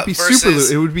 No, it would be super. versus-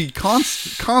 It would be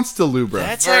Constalubra.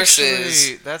 That's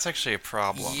that's actually a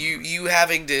problem. You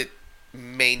having to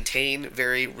maintain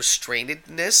very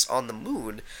restrainedness on the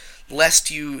moon, lest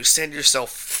you send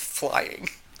yourself flying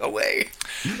away.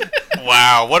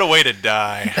 Wow, what a way to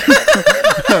die.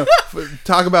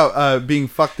 Talk about being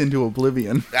fucked into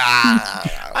oblivion.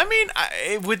 Ah, I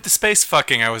mean, with the space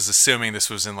fucking, I was assuming this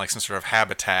was in like some sort of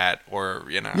habitat or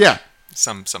Yeah.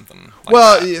 something. Like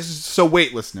Well, that. yes, so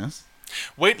weightlessness.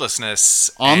 Weightlessness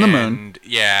On the moon. and-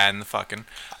 Yeah, and the fucking.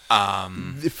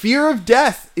 The fear of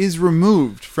death is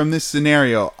removed from this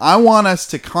scenario. I want us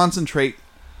to concentrate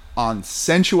on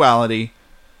sensuality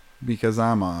because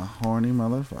I'm a horny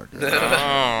motherfucker.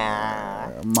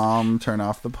 Mom, turn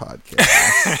off the podcast.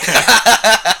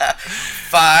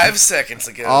 5 seconds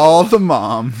ago, All the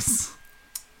moms.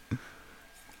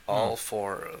 all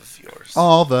 4 of yours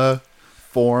All the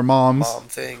 4 moms. mom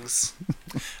things.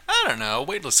 I don't know.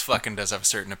 Weightless fucking does have a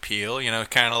certain appeal. You know,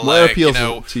 kind of What like appeals you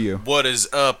know, to you? what is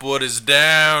up, what is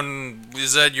down?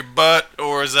 Is that your butt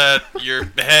or is that your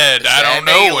head? I don't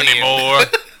that know alien? anymore.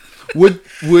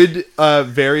 Would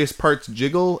various parts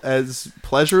jiggle as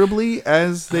pleasurably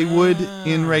as they would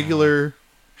in regular?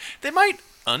 They might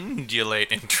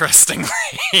undulate interestingly.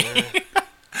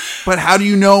 But how do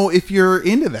you know if you're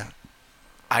into that?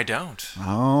 I don't.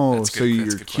 Oh, That's so good- you're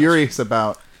that's a good curious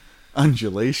about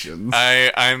undulations.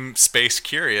 I'm space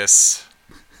curious.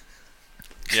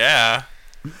 Yeah.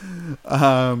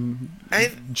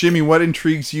 Jimmy, what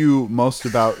intrigues you most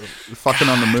about fucking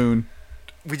on the moon?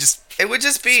 It would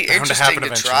just be bound to happen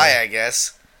interesting to try, eventually. I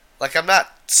guess. Like, I'm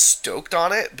not stoked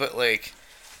on it, but like,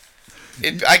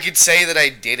 I could say that I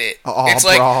did it. Oh, it's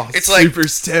like bro, it's like super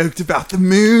stoked about the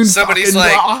moon. somebody's fucking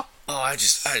like, bra. oh, I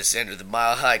just entered the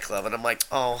Mile High Club, and I'm like,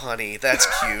 oh, honey, that's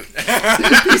cute.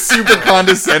 Be super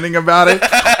condescending about it.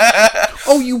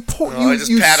 Oh, you poor, I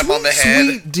just pat him on the head.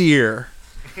 Sweet dear.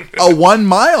 A 1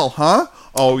 mile, huh?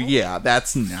 Oh yeah,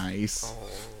 that's nice.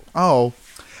 Oh,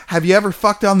 have you ever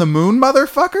fucked on the moon,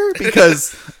 motherfucker?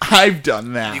 Because I've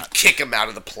done that. You kick him out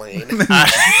of the plane.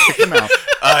 Kick him out.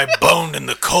 I boned in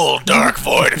the cold, dark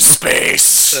void of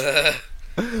space.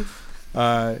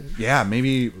 Yeah,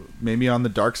 maybe on the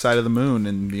dark side of the moon,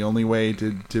 and the only way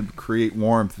to create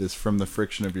warmth is from the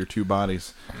friction of your two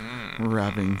bodies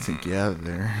rubbing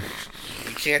together.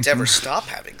 You can't ever stop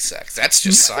having sex. That's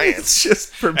just science. It's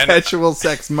just perpetual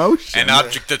sex motion. An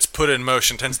object that's put in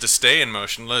motion tends to stay in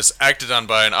motion unless acted on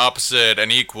by an opposite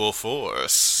and equal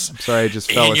force. I'm sorry, I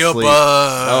just fell In your asleep.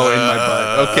 butt. Oh, in my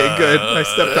butt. Okay, good. I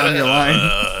stepped on your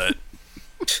line.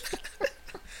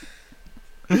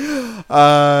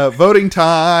 Voting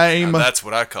time. Now that's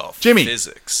what I call Jimmy.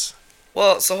 physics.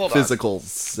 Well, so hold on.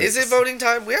 Physicals. Is it voting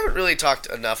time? We haven't really talked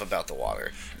enough about the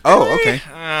water. Oh, okay.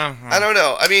 I don't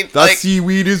know. I mean, The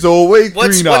seaweed is always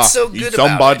what's greener. so good in about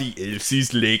somebody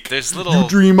else's lake. There's You little.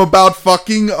 dream about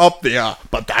fucking up there,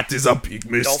 but that is a big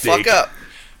don't mistake. fuck up.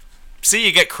 See,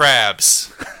 you get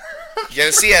crabs. You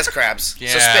gotta see as crabs. So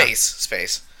Yeah.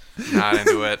 space. Not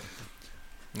into it.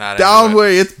 Not into Down it. where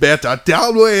it's better,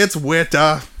 down where it's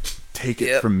wetter. Take it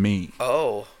Yep. from me.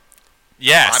 Oh.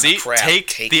 Yeah, I'm a see, crab.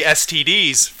 take the it.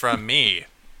 STDs from me,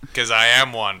 because I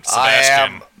am one, I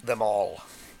Sebastian. am them all.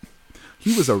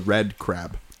 He was a red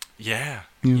crab. Yeah.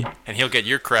 Yeah. And he'll get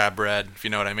your crab bread, if you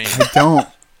know what I mean.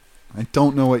 I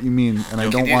don't know what you mean, and I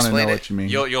Can don't you want to know explain it? what you mean.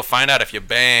 You'll find out if you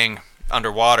bang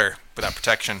underwater without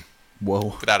protection,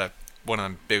 Whoa. without one of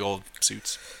them big old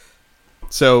suits.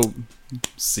 So,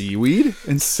 seaweed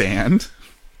and sand,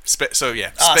 So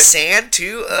yeah. Sand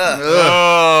too?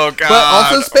 Oh god. but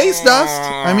also space dust.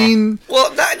 I mean,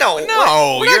 Well,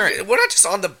 no. We're not just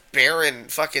on the barren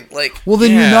fucking, like... well,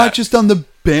 then Yeah. you're not just on the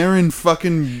barren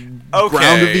fucking Okay.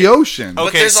 ground of the ocean. Oh. But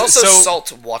Okay, there's so- also so-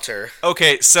 salt water.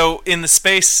 Okay, so in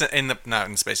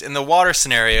the water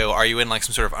scenario, are you in like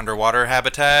some sort of underwater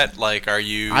habitat? Like, are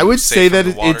you? I would safe say from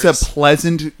that the it's a waters?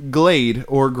 pleasant glade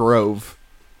or grove.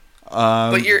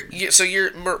 But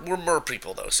we're mer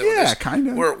people, though. So Yeah, there's-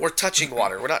 kinda. We're touching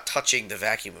water. We're not touching the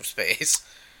vacuum of space.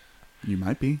 You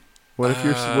might be. What if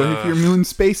you're moon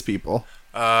space people?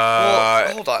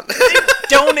 Well, hold on.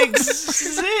 don't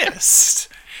exist.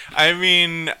 I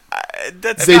mean,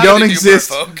 that's They How don't did you, exist,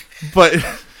 merfolk? but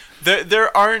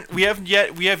there aren't. We have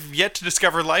yet to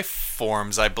discover life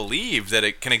forms. I believe that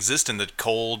it can exist in the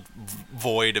cold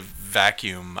void of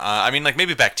vacuum. I mean, like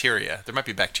maybe bacteria. There might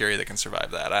be bacteria that can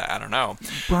survive that. I don't know.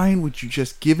 Brian, would you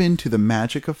just give in to the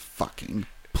magic of fucking,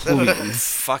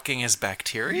 please? Fucking is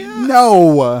bacteria?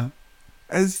 No,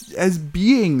 as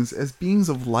beings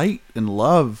of light and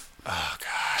love. Oh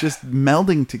god. Just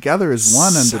melding together as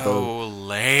one under So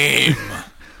lame.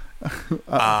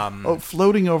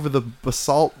 floating over the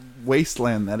basalt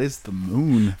wasteland that is the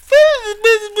moon.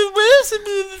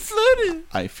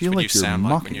 I feel What like you you're sound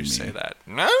mocking like when you me. say that.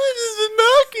 No,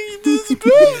 it isn't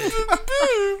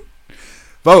mocking.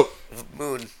 Vote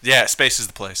Moon. Yeah, space is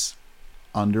the place.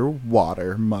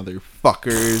 underwater,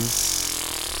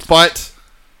 motherfuckers. But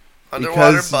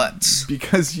Underwater butts.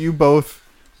 because you both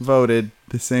voted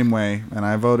the same way and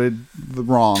I voted the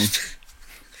wrong,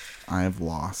 I have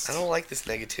lost. I don't like this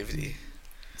negativity.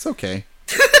 It's okay.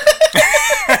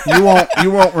 You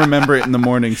won't remember it in the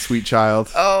morning, sweet child.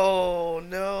 Oh,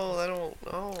 no. I don't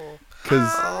know.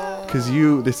 Because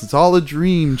this is all a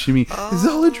dream, Jimmy. This is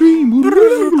all a dream. You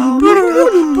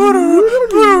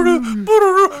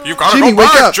gotta Jimmy, go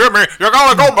wake back, up. Jimmy. You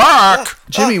gotta go back.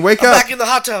 Jimmy, wake I'm up. back in the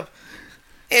hot tub.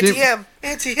 Anti-him.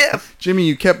 Anti-him. Jimmy,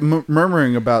 you kept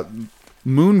murmuring about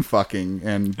moon fucking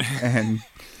and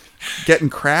getting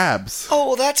crabs. Oh,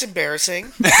 well, that's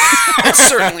embarrassing. It's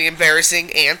certainly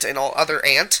embarrassing, Aunt and all other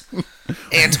Aunt.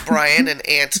 Aunt Brian and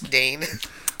Aunt Dane.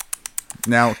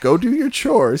 Now, go do your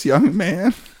chores, young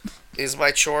man. Is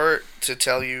my chore to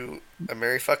tell you a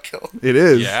Mary Fuck Kill? It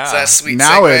is. Yeah. Is that a sweet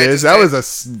Now segue it I is. just That did?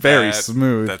 was very That-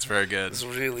 smooth. That's very good. It's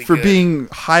really For good. being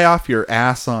high off your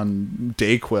ass on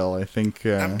Dayquil, I think.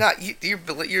 I'm not.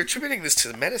 You're attributing this to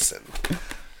the medicine.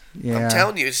 Yeah. I'm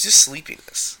telling you, it's just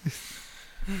sleepiness.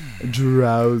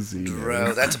 Drowsy.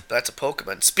 Bro, that's a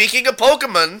Pokemon. Speaking of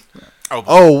Pokemon,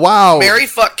 Oh, wow. Mary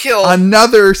Fuck Kill,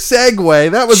 Another segue.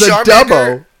 That was a Charmander,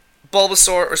 double.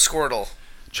 Bulbasaur, or Squirtle.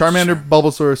 Charmander,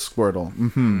 Bulbasaur, Squirtle.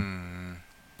 Mm-hmm.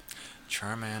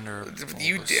 Charmander.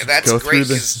 You Bulbasaur. that's Go great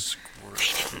through 'cause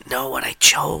they didn't know what I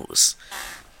chose.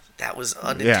 That was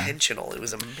unintentional. It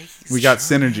was amazing. We got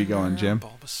synergy going, Jim.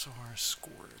 Bulbasaur,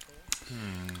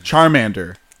 Squirtle.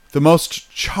 Charmander. The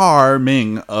most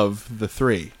charming of the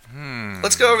three.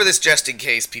 Let's go over this just in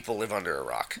case people live under a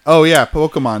rock. Oh yeah,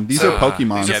 Pokemon. These are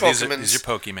Pokemon. these Yeah, are these are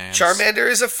Pokemans. Charmander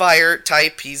is a fire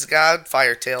type. He's got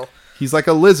fire tail. He's like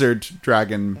a lizard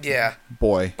dragon Yeah.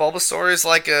 boy. Bulbasaur is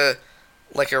like a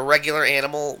regular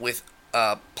animal with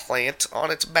a plant on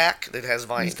its back that has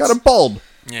vines. He's got a bulb.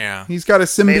 Yeah. He's got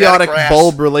a Made out of symbiotic grass.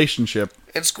 bulb relationship.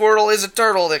 And Squirtle is a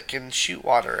turtle that can shoot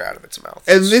water out of its mouth.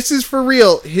 And this is for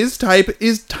real. His type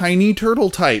is tiny turtle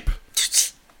type.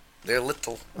 They're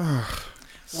little.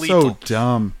 So Lethal.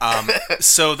 dumb.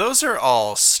 So those are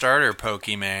all starter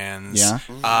Pokemans.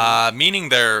 Yeah. Meaning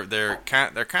they're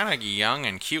kind of young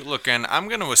and cute looking. I'm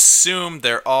going to assume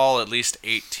they're all at least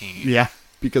 18. Yeah,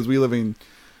 because we live in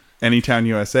Anytown,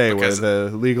 USA, Because- where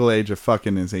the legal age of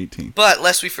fucking is 18. But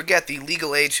lest we forget, the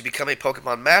legal age to become a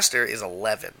Pokemon Master is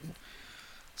 11.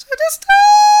 So just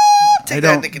take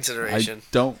that into consideration. I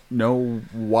don't know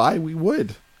why we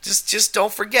would. Just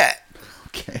don't forget.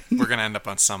 Okay. We're going to end up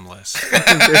on some list.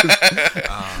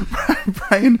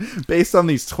 Brian, based on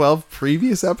these 12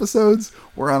 previous episodes,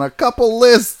 we're on a couple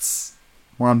lists.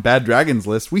 We're on Bad Dragon's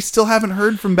list. We still haven't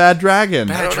heard from Bad Dragon.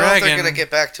 I don't know if Dragon. they're gonna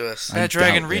get back to us. I Bad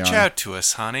Dragon, doubt they reach are. out to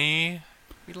us, honey.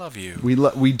 We love you.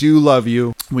 We do love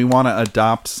you. We want to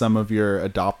adopt some of your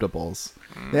adoptables.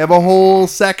 They have a whole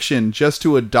section just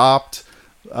to adopt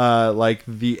like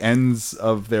the ends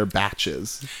of their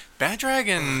batches. Bad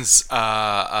Dragon's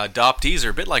adoptees are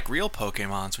a bit like real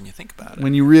Pokemons when you think about it.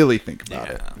 When you really think about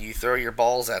Yeah. it. You throw your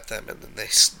balls at them, and then they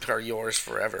are yours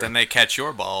forever. Then they catch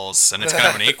your balls, and it's kind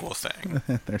of an equal thing.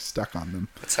 They're stuck on them.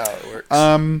 That's how it works.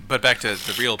 But back to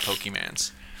the real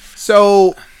Pokemans.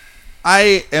 So,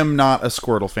 I am not a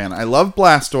Squirtle fan. I love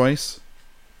Blastoise,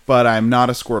 but I'm not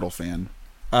a Squirtle fan.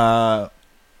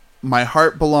 My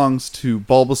heart belongs to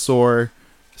Bulbasaur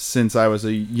since I was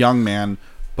a young man,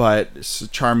 but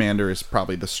Charmander is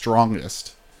probably the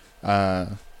strongest.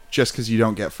 Just because you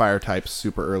don't get fire types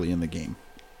super early in the game.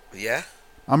 Yeah.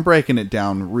 I'm breaking it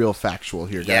down real factual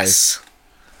here, guys. Yes.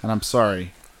 And I'm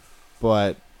sorry,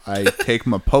 but I take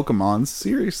my Pokemon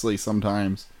seriously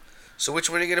sometimes. So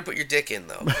which one are you gonna put your dick in,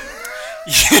 though?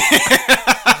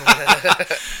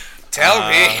 Tell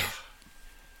me.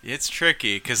 It's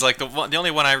tricky because like the only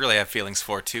one I really have feelings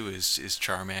for too is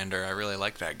Charmander. I really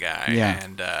like that guy. Yeah.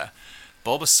 And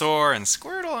Bulbasaur and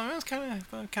Squirtle. I mean, it's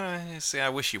kind of see, I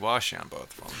wishy-washy on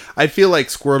both of them. I feel like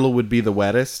Squirtle would be the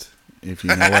wettest, if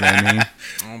you know what I mean.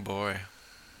 Oh boy.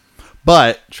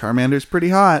 But Charmander's pretty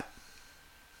hot.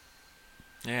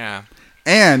 Yeah.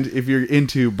 And if you're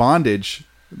into bondage,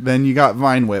 then you got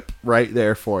Vine Whip right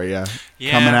there for you.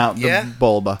 Yeah. Coming out the Yeah.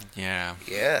 Bulba. Yeah.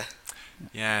 Yeah.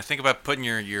 Yeah. Think about putting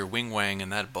your wing wang in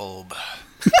that bulb.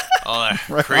 All that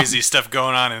crazy stuff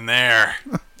going on in there.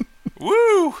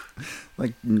 Woo!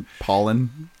 Like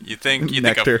pollen. You think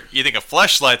Nectar. you think a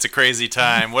fleshlight's a crazy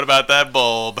time? What about that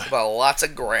bulb? Well, lots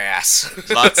of grass.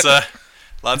 Lots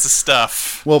of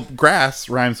stuff. Well, grass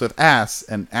rhymes with ass,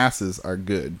 and asses are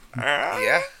good.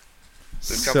 Yeah.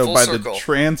 We've come So full by circle. the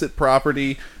transit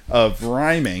property of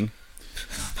rhyming,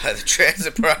 By the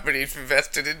transit property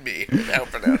invested in me. Now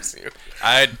pronounce you.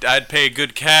 I'd pay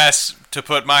good cash to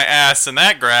put my ass in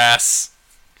that grass.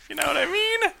 You know what I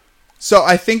mean? so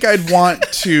I think I'd want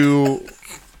to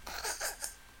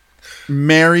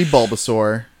marry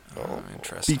Bulbasaur Oh,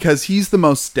 interesting. because he's the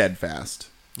most steadfast.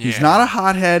 He's Yeah. not a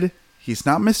hothead. He's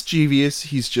not mischievous.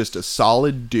 He's just a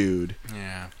solid dude.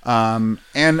 Yeah.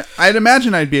 And I'd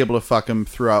imagine I'd be able to fuck him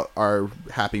throughout our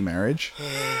happy marriage.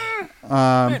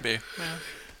 Maybe. Yeah.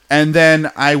 And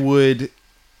then I would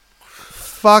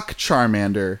fuck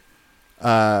Charmander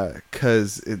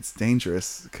because it's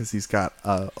dangerous because he's got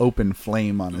an open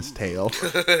flame on his tail.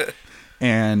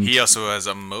 And He also has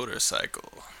a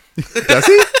motorcycle. does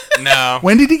he? No.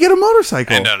 When did he get a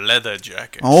motorcycle? And a leather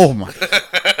jacket. Oh my!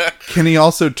 Can he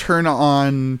also turn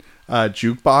on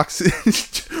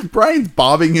jukebox? Brian's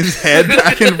bobbing his head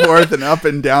back and forth and up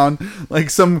and down like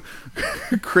some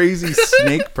crazy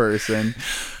snake person.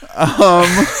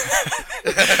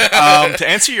 To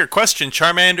answer your question,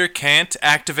 Charmander can't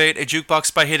activate a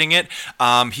jukebox by hitting it.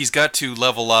 He's got to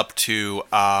level up to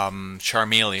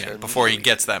Charmeleon before he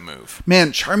gets that move.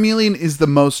 Man, Charmeleon is the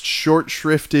most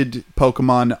short-shrifted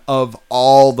Pokemon of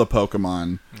all the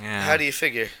Pokemon. Yeah. How do you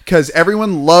figure? Because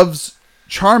everyone loves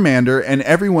Charmander and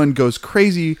everyone goes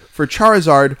crazy for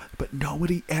Charizard, but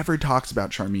nobody ever talks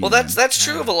about Charmeleon. Well, that's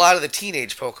true of a lot of the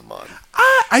teenage Pokemon.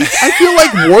 I feel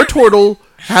like Wartortle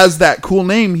has that cool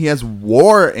name. He has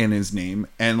war in his name,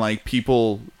 and like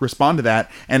people respond to that.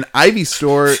 And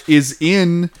Ivysaur is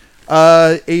in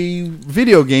a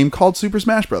video game called Super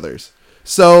Smash Brothers.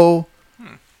 So,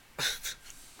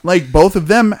 like both of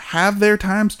them have their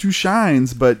times to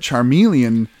shines, but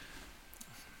Charmeleon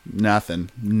Nothing.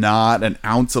 Not an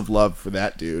ounce of love for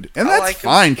that dude. And I that's like him.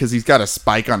 fine because he's got a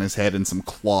spike on his head and some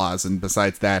claws. And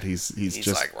besides that, he's just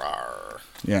like, rawr.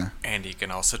 yeah. And he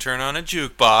can also turn on a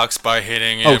jukebox by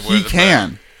hitting it Oh, with he a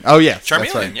can. Oh yes, Charmeleon,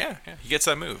 that's right. yeah, he gets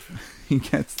that move. He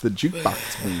gets the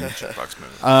jukebox move.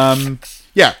 Jukebox move.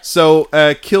 Yeah. So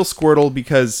kill Squirtle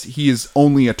because he is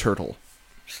only a turtle,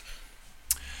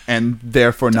 and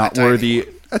therefore not tiny worthy.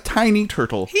 A tiny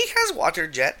turtle. He has water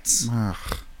jets.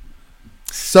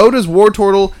 So does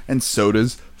Wartortle, and so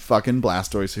does fucking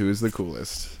Blastoise, who is the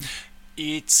coolest.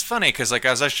 It's funny because like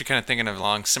I was actually kind of thinking of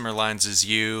along similar lines as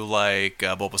you. Like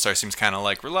Bulbasaur seems kind of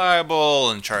like reliable,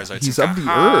 and Charizard He's seems of kind the of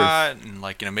hot, and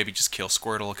like maybe just kill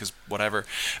Squirtle because whatever.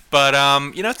 But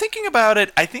thinking about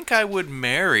it, I think I would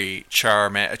marry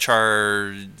What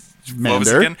was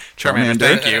it again? Charmander.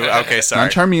 Thank you. Okay, sorry.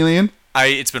 Not Charmeleon.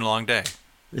 It's been a long day.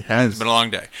 It has. It's been a long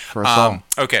day. For us all.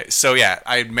 Okay, so yeah,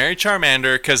 I'd marry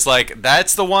Charmander because like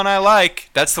that's the one I like.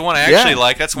 That's the one I actually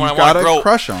like. That's the one I want to grow.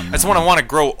 Crush on. That's the one I want to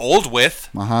grow old with.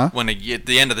 Uh-huh. At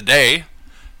the end of the day,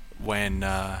 when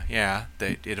it When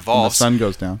the evolves. sun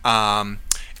goes down.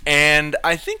 And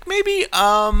I think maybe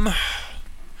I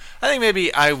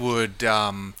would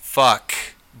fuck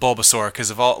Bulbasaur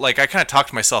because of all like I kind of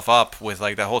talked myself up with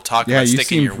like that whole talk Yeah, about you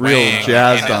sticking your seemed real wing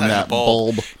jazzed and on that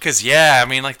bulb. because I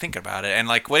mean like think about it and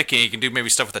like what you can do maybe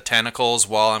stuff with the tentacles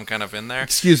while I'm kind of in there.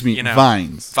 Excuse me, You know,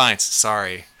 vines. Vines.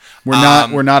 Sorry. We're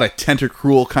not a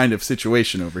tentacruel kind of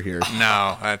situation over here.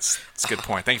 No, that's a good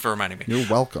point. Thank you for reminding me. You're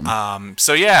welcome.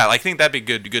 So yeah, I think that'd be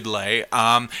good lay.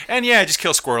 And yeah, just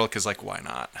kill Squirtle because like why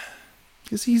not?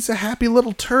 Because he's a happy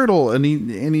little turtle, and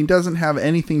he doesn't have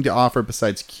anything to offer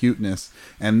besides cuteness,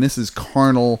 and this is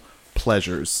carnal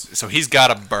pleasures. So he's got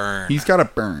to burn. He's got to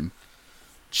burn.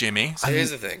 Jimmy. So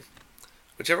here's the thing.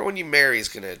 Whichever one you marry is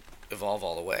going to evolve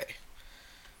all the way.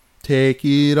 Take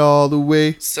it all the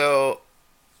way. So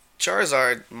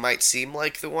Charizard might seem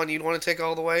like the one you'd want to take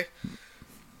all the way,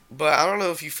 but I don't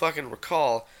know if you fucking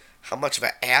recall how much of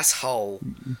an asshole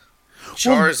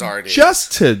Charizard is.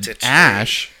 Just to train.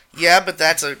 Ash. Yeah, but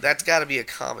that's got to be a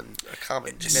common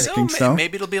genetic. So, think so?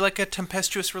 Maybe it'll be like a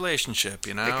tempestuous relationship,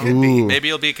 you know? It could be. Ooh. Maybe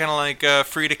it'll be kind of like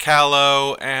Frida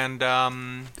Kahlo and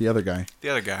The other guy. the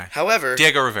other guy. However,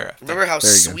 Diego Rivera. remember how There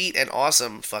you go. sweet and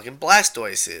awesome fucking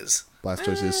Blastoise is.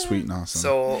 Blastoise is sweet and awesome.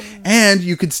 So And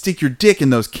you could stick your dick in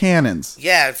those cannons.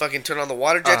 yeah, and fucking turn on the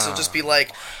water jets. It'll just be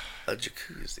like a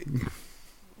jacuzzi.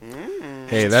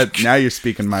 Hey, now you're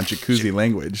speaking my jacuzzi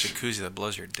language. Jacuzzi that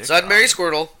blows your dick So I'd off. marry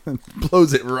Squirtle.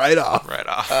 Blows it right off. Right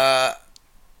off.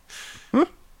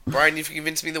 Brian, you've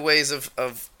convinced me the ways of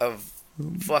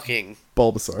fucking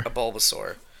Bulbasaur. a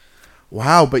Bulbasaur.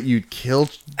 Wow, but you'd kill...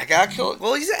 I gotta kill.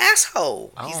 Well, he's an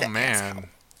asshole. He's Oh an man.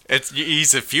 asshole.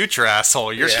 He's a future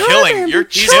asshole. You're Yeah. killing. You're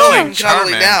He's killing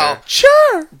cuddly Charmander. now.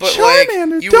 Char! But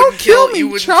Charmander, like, you don't wouldn't kill me, you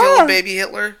wouldn't Char! kill a baby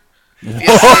Hitler.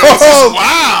 Oh,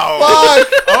 Wow.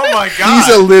 fuck! Oh my god.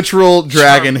 He's a literal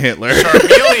dragon Hitler.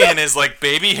 Charmeleon is like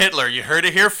baby Hitler. You heard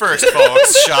it here first,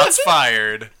 folks. Shots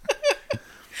fired.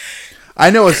 I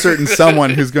know a certain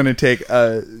someone who's going to take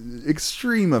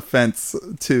extreme offense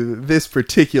to this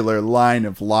particular line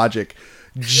of logic.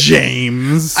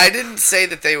 James. I didn't say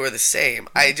that they were the same.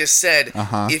 I just said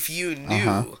Uh-huh. if you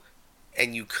knew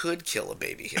and you could kill a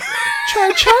baby Hitler.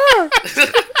 Char Char!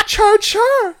 Char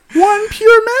Char! One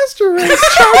pure master race!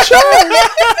 Char Char!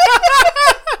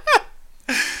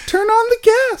 Turn on the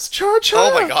gas! Char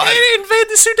Char! Oh my god. Invade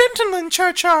the Sudentenland,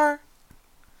 Char Char.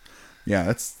 Yeah,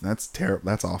 that's terrible.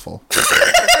 That's awful.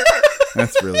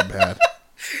 That's really bad.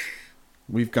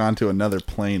 We've gone to another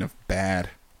plane of bad.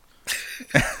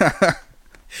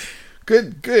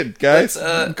 Good, guys.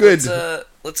 Good.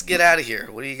 Let's get out of here.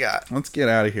 What do you got? Let's get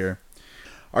out of here.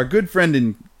 Our good friend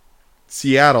in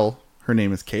Seattle, her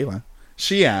name is Kayla,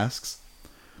 she asks,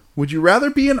 would you rather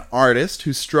be an artist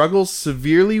who struggles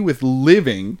severely with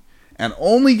living and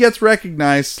only gets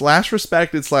recognized /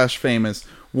 respected / famous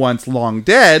once long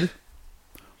dead,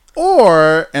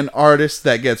 or an artist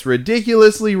that gets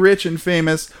ridiculously rich and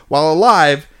famous while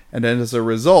alive and as a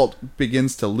result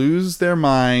begins to lose their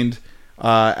mind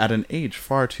at an age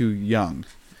far too young?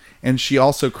 And she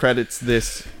also credits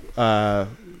this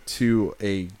to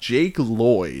a Jake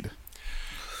Lloyd.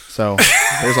 So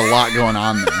there's a lot going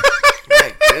on there.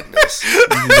 My goodness.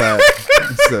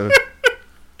 It's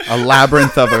a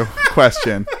labyrinth of a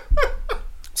question.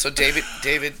 So David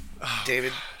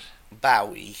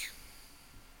Bowie.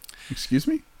 Excuse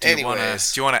me? Do you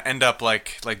Anyways, want to end up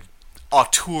like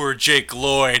auteur Jake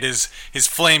Lloyd? His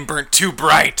flame burnt too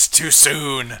bright too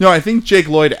soon. No, I think Jake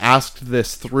Lloyd asked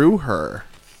this through her.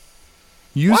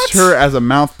 Used What? her as a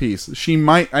mouthpiece.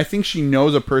 I think she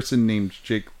knows a person named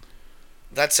Jake.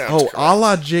 That sounds Oh, correct. a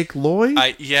la Jake Lloyd?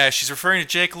 Yeah, she's referring to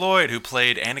Jake Lloyd, who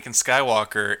played Anakin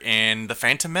Skywalker in The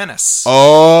Phantom Menace.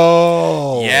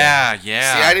 Oh. Yeah. See,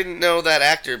 I didn't know that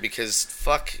actor because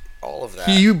fuck all of that.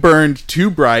 He burned too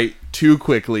bright, too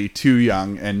quickly, too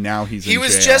young, and now he's in He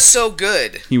was jail. just so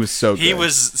good. He was so good. He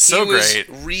was so He was great.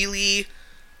 really,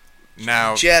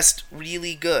 Now, just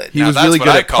really good. He now was that's really what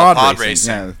good I at call pod pod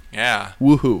racing. racing. Yeah.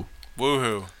 Woohoo.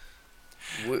 Woohoo.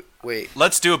 Wait,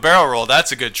 Let's do a barrel roll.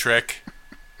 That's a good trick.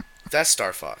 that's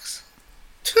Star Fox.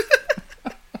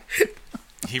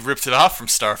 He ripped it off from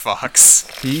Star Fox.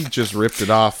 He just ripped it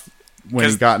off when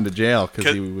he 'Cause- got into jail because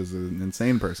 'cause- he was an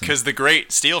insane person. Because the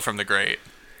great steal from the great.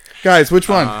 Guys, which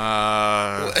one?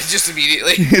 Just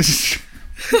immediately. just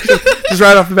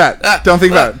right off the bat. Don't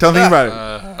think about it. Don't think about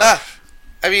it.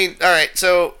 I mean, all right.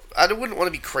 So I wouldn't want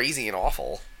to be crazy and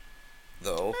awful,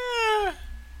 though.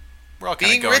 We're all kind of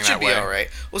Being going rich that would be way. all right.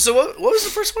 Well, so what was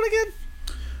the first one again?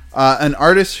 An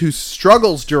artist who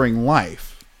struggles during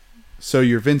life. So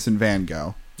you're Vincent Van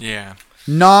Gogh. Yeah.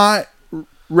 Not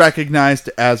recognized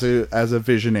as a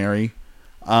visionary,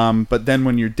 but then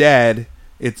when you're dead,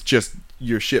 it's just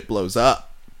your shit blows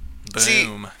up. See,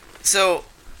 Boom. So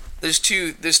there's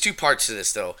two parts to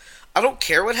this though. I don't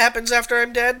care what happens after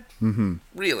I'm dead. Mm-hmm.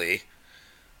 Really,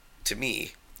 to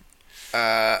me.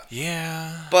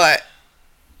 Yeah. But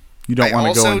You don't I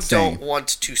want to go also insane. don't want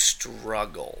to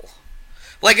struggle.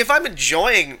 Like if I'm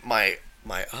enjoying my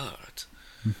art,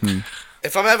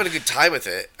 if I'm having a good time with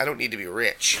it, I don't need to be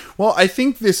rich. Well, I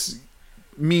think this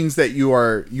means that you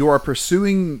are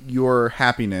pursuing your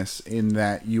happiness in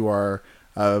that you are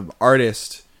an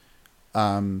artist,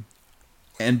 and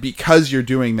because you're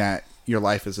doing that, your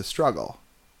life is a struggle.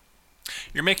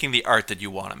 You're making the art that you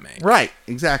want to make. Right,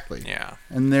 exactly. Yeah.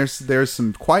 And there's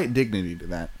some quiet dignity to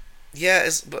that. Yeah,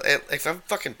 but if I'm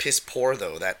fucking piss poor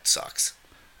though, that sucks.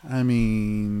 I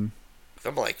mean, If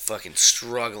I'm like fucking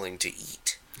struggling to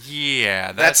eat,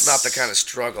 Yeah. that's not the kind of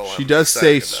struggle. she I'm does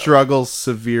say excited about. struggles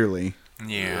severely.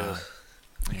 Yeah.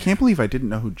 I can't believe I didn't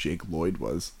know who Jake Lloyd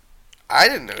was. I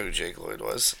didn't know who Jake Lloyd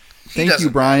was. He Thank you,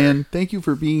 doesn't Brian. Thank you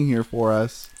for being here for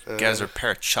us. You guys are a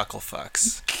pair of chuckle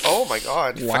fucks. Oh my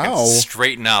god. Wow. Fucking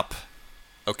straighten up.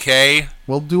 Okay?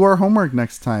 We'll do our homework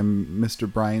next time,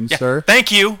 Mr. Brian, Yeah. sir.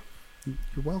 Thank you.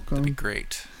 You're welcome.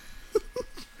 Great.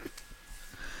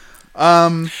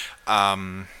 I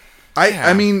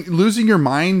Yeah. mean, losing your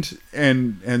mind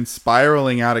and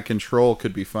spiraling out of control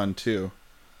could be fun too.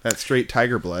 That straight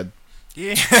tiger blood.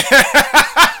 Yeah.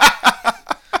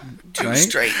 Too Right?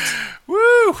 straight.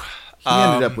 Woo! He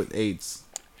ended up with AIDS,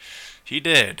 He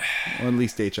did. or at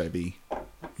least HIV.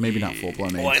 Maybe not full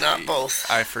blown Why AIDS. not both?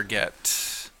 I forget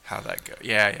how that goes.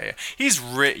 Yeah. He's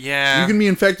yeah. You can be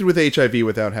infected with HIV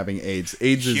without having AIDS.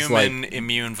 AIDS is Human like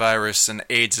immune virus, and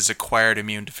AIDS is acquired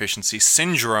immune deficiency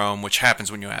syndrome, which happens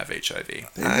when you have HIV.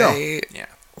 there you go. I Yeah.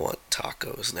 want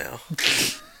tacos now.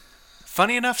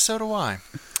 Funny enough, so do I.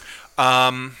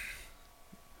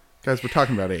 Guys, we're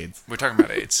talking about AIDS. We're talking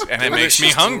about AIDS, and it makes me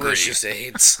Delicious, hungry. Delicious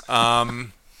AIDS.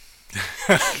 Um,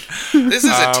 This is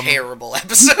a terrible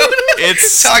episode.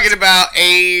 it's talking about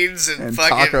AIDS and, And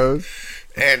fucking tacos.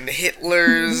 and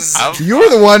Hitler's You're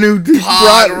the one who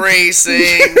pod brought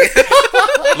racing.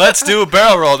 let's do a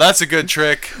barrel roll. That's a good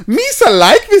trick. Misa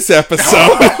like this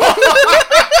episode.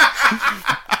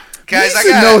 Guys, I Misa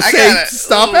gotta, no I say gotta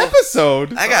stop ooh,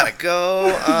 episode. I gotta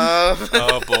go.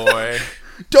 Oh boy.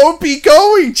 Don't be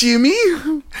going, Jimmy.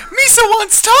 Misa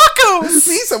wants tacos.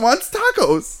 Misa wants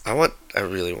tacos. I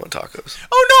really want tacos.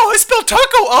 Oh no! I spilled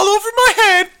taco all over my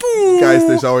head. Boo. Guys,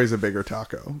 there's always a bigger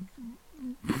taco.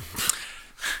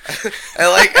 I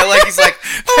like. He's like,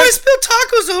 oh, I spilled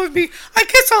tacos over me. I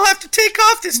guess I'll have to take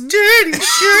off this dirty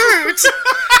shirt.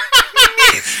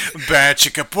 Bad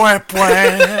chicka pue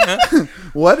pue.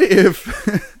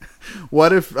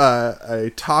 What if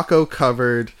a taco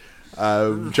covered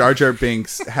Jar Jar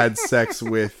Binks had sex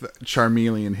with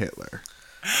Charmeleon Hitler?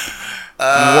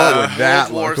 What would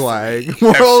that World look War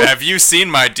like? Have you seen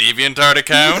my DeviantArt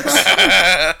account?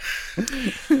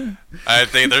 I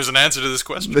think there's an answer to this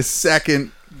question.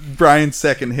 Brian's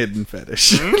second hidden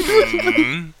fetish.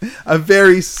 Mm-hmm. A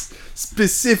very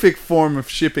specific form of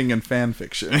shipping and fan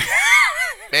fiction.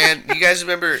 Man, you guys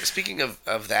remember? Speaking of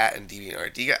that and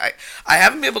DeviantArt, I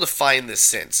haven't been able to find this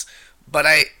since, but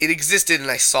it existed and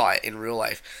I saw it in real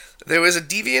life. There was a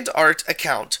DeviantArt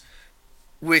account,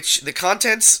 which the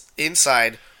contents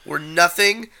inside were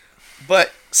nothing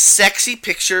but sexy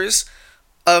pictures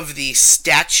of the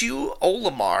statue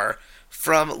Olimar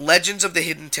from Legends of the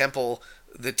Hidden Temple,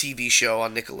 the TV show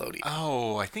on Nickelodeon.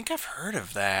 Oh, I think I've heard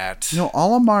of that. No,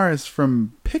 Olimar is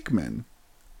from Pikmin.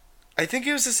 I think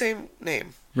it was the same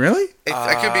name. Really?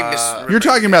 I could be misremembering. You're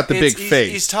talking about the big He's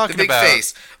face. the talking big about.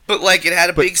 face, but like it had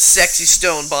a But big, sexy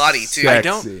stone body too. I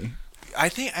don't- Sexy. I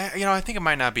think I think it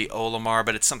might not be Olimar,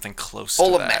 but it's something close to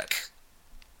that. Olamek.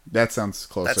 That sounds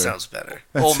closer. That sounds better.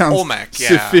 That Ol- sounds Olmec, yeah.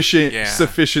 sufficiently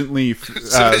Sufficiently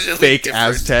fake different.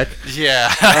 Aztec.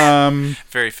 Yeah.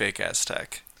 Very fake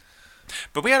Aztec.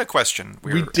 But we had a question.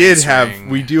 We were do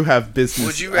answering. have business.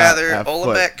 Would you rather at foot.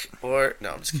 Olamek or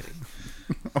no? I'm just kidding.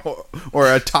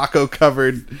 or a taco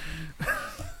covered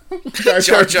Jar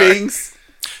Jar Jar. Binks?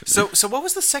 So what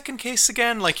was the second case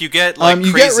again? Like you get like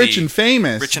You crazy, get rich and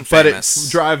famous, Rich and but famous.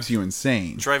 it drives you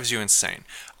insane drives you insane.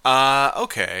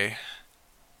 Okay.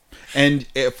 and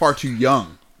far too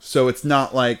young. So it's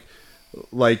not like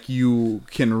you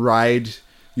can ride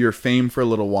your fame for a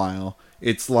little while.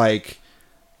 It's like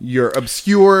you're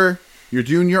obscure, you're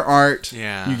doing your art,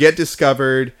 Yeah. you get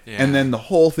discovered, Yeah. and then the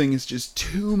whole thing is just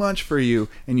too much for you,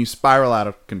 and you spiral out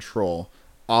of control,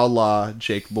 a la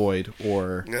Jake Lloyd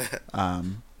or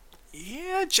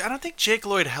Yeah, I don't think Jake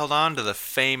Lloyd held on to the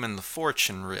fame and the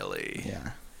fortune really.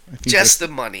 yeah. I think Just that's- the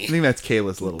money. I think that's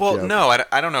Kayla's little Well, joke. no,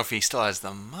 I don't know if he still has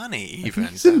the money even.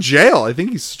 He's in jail. I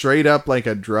think he's straight up like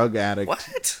a drug addict.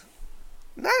 What?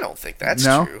 I don't think that's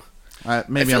No? true.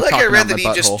 Maybe I feel I'm like talking I read out my that he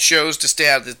butthole. just chose to stay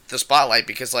out of the spotlight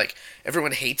because like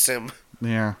everyone hates him,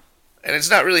 Yeah. and it's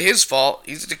not really his fault.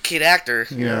 He's just a kid actor.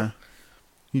 you Yeah. know?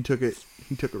 He took it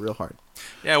real hard.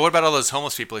 Yeah, what about all those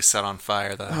homeless people he set on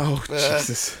fire though? Oh,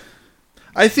 Jesus.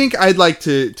 I think I'd like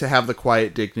to have the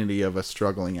quiet dignity of a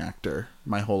struggling actor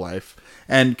my whole life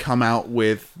and come out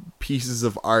with pieces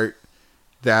of art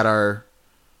that are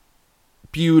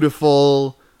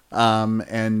beautiful,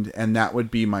 and that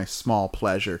would be my small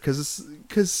pleasure.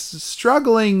 Because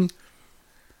struggling,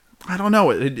 I don't know,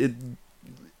 it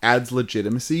adds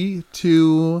legitimacy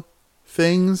to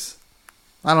things.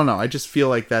 I don't know. I just feel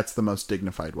like that's the most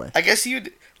dignified way. I guess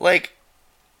you'd like.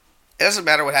 It doesn't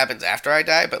matter what happens after I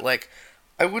die, but like,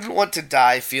 I wouldn't want to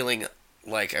die feeling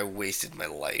like I wasted my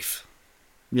life.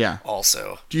 Yeah.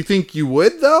 Also, Do you think you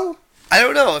would, though? I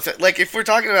don't know if we're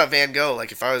talking about Van Gogh,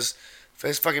 like if I was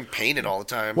fucking painted all the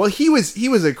time. Well, he was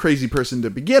a crazy person to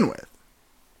begin with.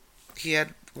 He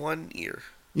had one ear.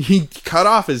 He cut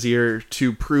off his ear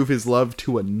to prove his love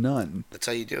to a nun. That's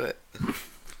how you do it.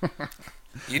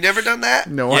 You never done that?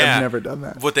 No, Yeah. I've never done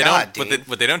that. What they God, don't Dean.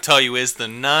 what they don't tell you is the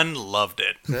nun loved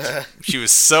it. She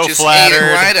was so Just ate flattered.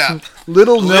 it right up.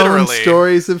 Little known Literally.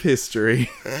 stories of history.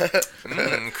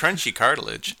 Crunchy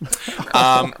cartilage.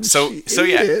 She So ate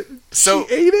yeah. it. So-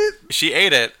 she ate it. She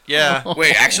ate it. Yeah.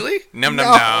 Wait, actually? Num No.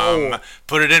 num num.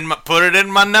 Put it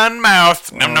in my nun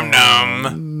mouth. Num num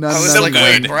num. None, I was So like,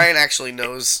 good. wait, Brian actually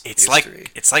knows It's history.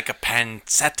 like a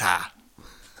pancetta.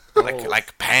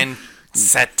 Like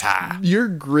pancetta. Your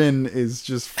grin is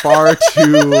just far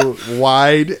too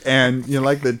wide, and you know,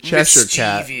 like the Cheshire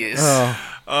cat. Mischievous.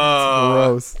 Oh,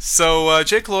 gross. So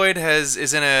Jake Lloyd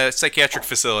is in a psychiatric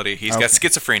facility. He's got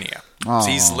schizophrenia. Aw. So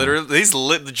he's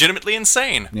legitimately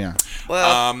insane. Yeah.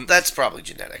 Well, that's probably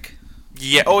genetic.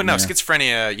 Yeah. Oh no, Yeah.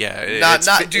 schizophrenia. Yeah. Not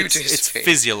it's, due to his It's fate.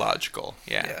 physiological.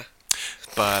 Yeah. Yeah.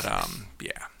 But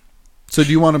yeah. So,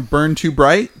 do you want to burn too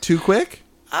bright, too quick?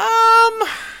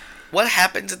 What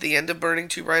happens at the end of Burning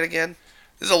Too Bright again?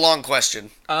 This is a long question.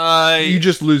 You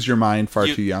just lose your mind far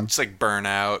you- too young. It's like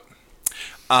burnout.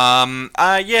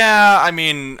 Yeah. I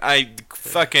mean,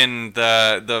 fucking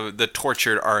the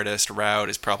tortured artist route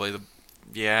is probably the.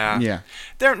 Yeah. Yeah.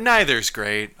 Neither's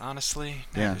great, honestly.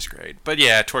 Yeah. Neither's great. But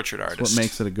yeah, tortured artist. What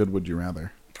makes it a good would you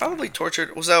rather? Probably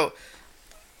tortured. So,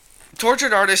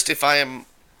 tortured artist if I am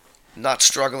not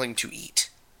struggling to eat.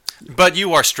 But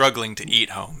you are struggling to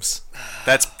eat, Holmes.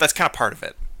 That's kind of part of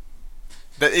it.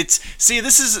 This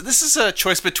is a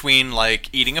choice between like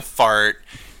eating a fart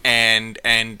and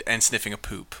sniffing a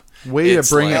poop. Way It's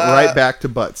to bring like- it right back to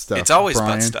butt stuff. It's always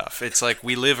Brian. butt stuff. It's like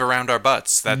we live around our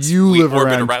butts. That's You we live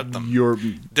orbit around them. your.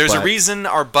 There's a butt. reason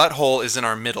our butthole is in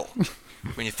our middle.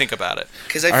 When you think about it.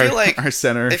 Because I feel like our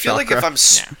center. I feel like chakra.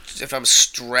 if I'm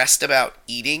stressed about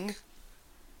eating,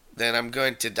 then I'm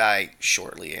going to die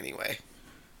shortly anyway.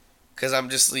 Because I'm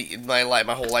just my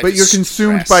whole life. But is you're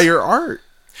consumed stress. by your art.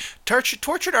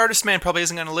 Tortured artist man probably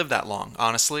isn't going to live that long,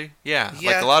 honestly. Yeah, like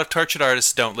Yeah. a lot of tortured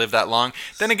artists don't live that long.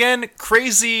 Then again,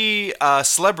 crazy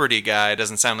celebrity guy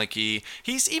doesn't sound like he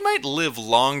might live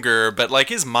longer, but like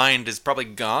his mind is probably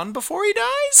gone before he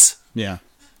dies. Yeah.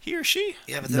 He or she.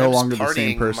 Yeah, but then No I'm just longer the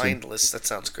same partying person. mindless. That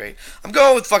sounds great. I'm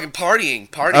going with fucking partying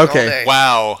all Okay. day.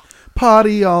 Wow.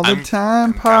 Party all the I'm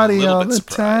time. kinda a Party little all bit the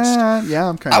surprised. time. Yeah,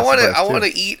 I'm kind I of. want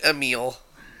to eat a meal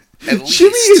At least.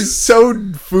 Jimmy is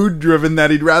so food driven that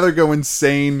he'd rather go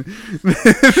insane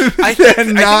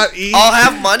than not eat. I'll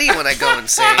have money when I go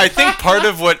insane. I think part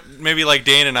of what maybe like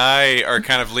Dane and I are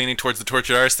kind of leaning towards the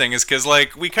tortured artist thing is because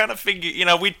like we kind of figure,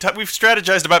 we've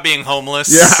strategized about being homeless.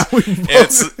 Yeah,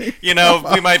 it's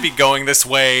we might be going this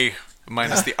way,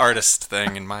 minus the artist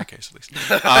thing in my case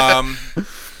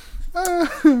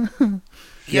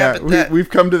at least. We've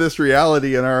come to this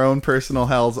reality in our own personal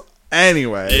hells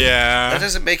anyway. Yeah, that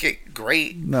doesn't make it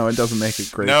great. No, it doesn't make it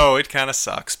great. No, it kind of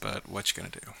sucks, but what you gonna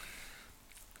do?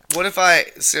 What if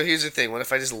so here's the thing, what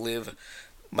if I just live,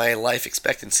 my life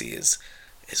expectancy is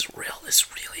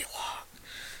really long.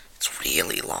 It's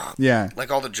really long. Yeah.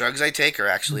 Like all the drugs I take are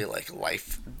actually like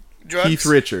life drugs. Keith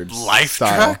Richards Life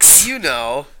style. drugs? You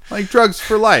know. Like drugs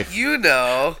for life. You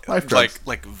know. Life drugs.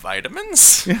 Like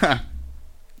vitamins? Yeah.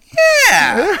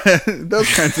 Yeah. Those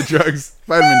kinds of drugs.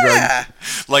 Vitamin Yeah.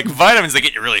 drugs. Like vitamins that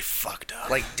get you really fucked up.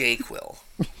 Like Dayquil.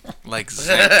 Like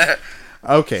zinc.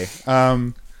 Okay.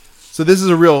 So this is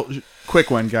a real quick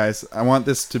one, guys. I want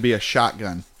this to be a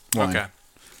shotgun one. Okay.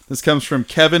 This comes from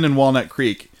Kevin in Walnut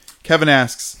Creek. Kevin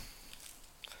asks,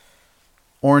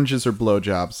 oranges or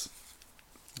blowjobs?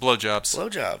 Blowjobs.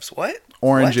 Blowjobs. What?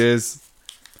 Oranges.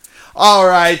 All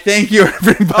right. Thank you,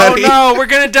 everybody. Oh no, we're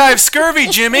gonna die of scurvy,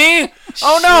 Jimmy!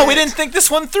 Oh no, we didn't think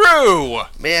this one through!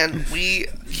 Man, we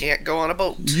can't go on a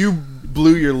boat. You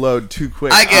blew your load too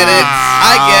quick. I get it.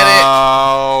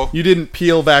 Oh. You didn't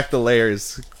peel back the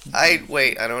layers I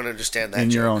don't understand that in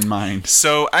your joke. own mind.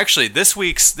 So actually, this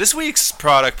week's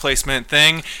product placement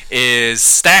thing is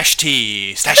Stash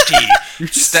Tea. Stash Tea. You're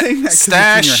just saying that 'cause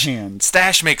it's in your hand.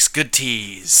 Stash makes good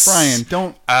teas. Brian,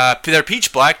 don't. Their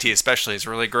peach black tea especially is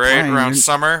really great Brian, around you're-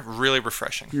 summer. Really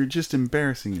refreshing. You're just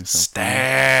embarrassing yourself.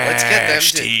 Stash Let's get them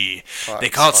to tea. sponsor They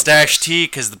call it Stash us. Tea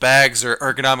because the bags are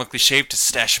ergonomically shaped to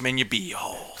stash them in your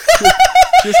beehole.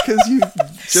 Just because you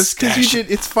Stash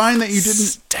did, it's fine that you didn't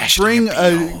stash it in bring your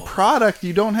a beehole. product.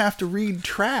 You don't have to read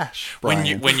trash,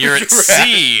 Brian. When you're at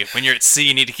sea,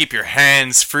 you need to keep your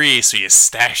hands free, so you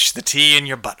stash the tea in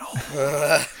your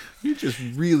butthole. You're just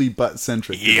really butt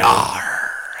centric.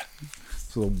 Yar.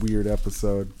 It's a weird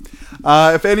episode.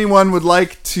 If anyone would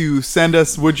like to send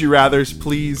us Would You Rathers,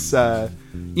 please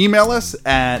email us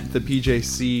at the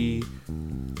PJC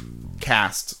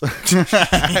cast at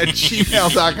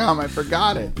gmail.com. I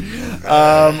forgot it.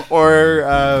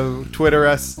 Or Twitter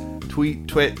us,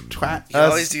 twat You us.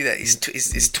 always do that. He's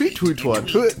Tweet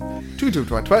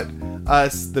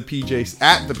us, the PJ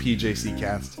at the PJC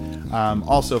cast.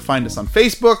 Also find us on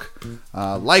Facebook,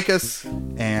 like us,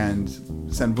 and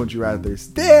send Would You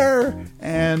Rathers there,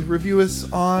 and review us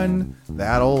on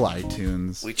that old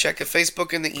iTunes. We check the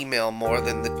Facebook and the email more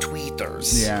than the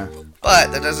tweeters. Yeah,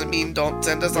 But that doesn't mean don't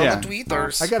send us on Yeah. the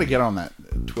tweeters. I got to get on that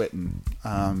twitting.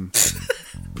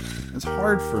 It's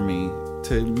hard for me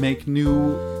to make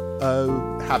new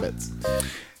habits.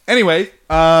 Anyway,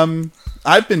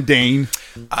 I've been Dane.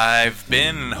 I've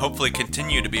been and hopefully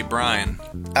continue to be Brian.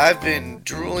 I've been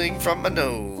drooling from my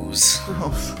nose.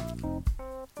 Gross.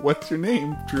 What's your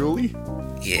name, Julie?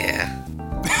 Yeah.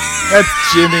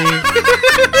 That's Jimmy.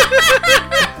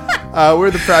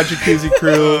 We're the Project Koozie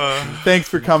crew. Thanks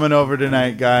for coming over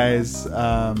tonight, guys.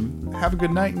 Have a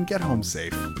good night and get home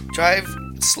safe. Drive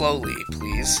slowly,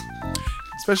 please.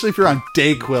 Especially if you're on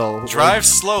Dayquil. Drive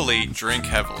slowly, drink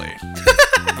heavily.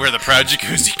 We're the Proud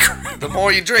Jacuzzi crew. The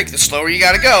more you drink, the slower you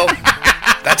gotta go.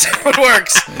 That's how it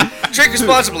works. Drink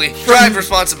responsibly. Drive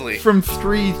responsibly. From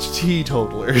 3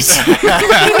 teetotalers.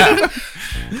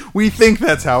 We think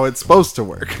that's how it's supposed to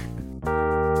work.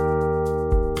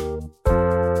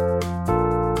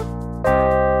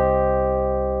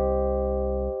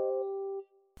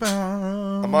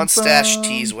 I'm on Stash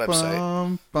Tea's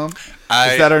website.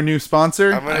 Is that our new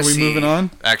sponsor? I'm gonna Are we see. moving on?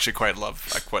 Actually,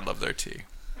 I quite love their tea.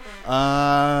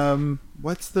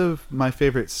 What's my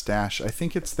favorite stash? I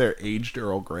think it's their aged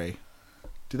Earl Grey.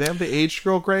 Do they have the aged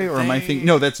Earl Grey, or am I thinking?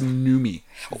 No, that's Numi.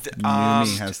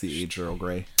 Numi has the aged Earl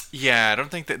Grey. Yeah, I don't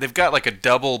think that they've got like a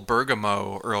double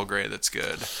bergamot Earl Grey that's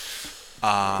good.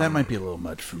 That might be a little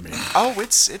much for me. Oh,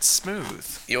 it's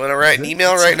smooth. You want to write an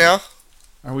email right now?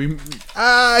 Are we?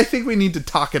 I think we need to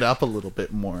talk it up a little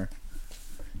bit more.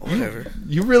 Whatever.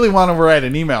 You really want to write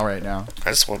an email right now? I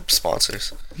just want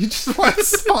sponsors. You just want to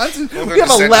sponsor? Well, We have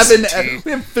then send us 11. some tea.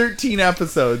 We have 13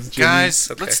 episodes, Jimmy. Guys,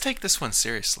 Okay. let's take this one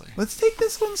seriously. Let's take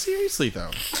this one seriously,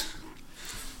 though.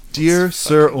 Dear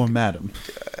sir or madam.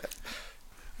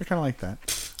 I kind of like that.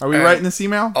 Are we writing this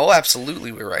email? Oh,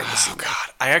 absolutely, we're writing this Oh email.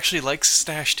 God, I actually like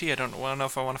Stash Tea. I don't know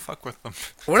if I want to fuck with them.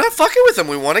 We're not fucking with them.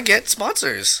 We want to get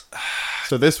sponsors.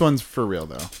 So this one's for real,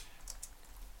 though.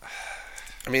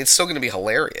 I mean, it's still going to be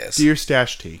hilarious. Dear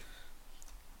Stash Tea.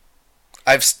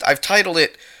 I've titled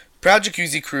it Proud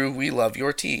Jacuzzi Crew, We Love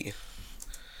Your Tea.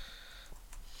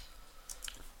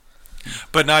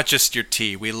 But not just your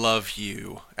tea. We love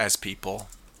you as people.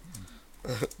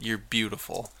 You're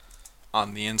beautiful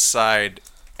on the inside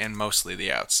and mostly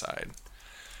the outside.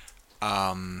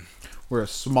 We're a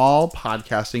small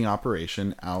podcasting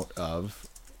operation out of...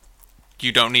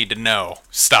 You don't need to know.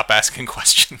 Stop asking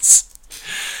questions.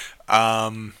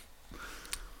 The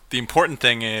important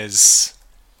thing is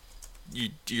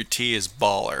your tea is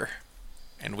baller,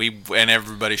 and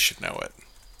everybody should know it.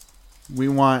 We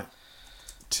want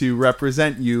to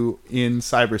represent you in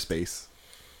cyberspace.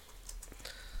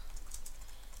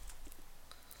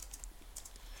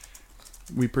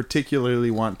 We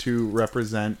particularly want to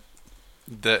represent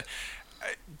The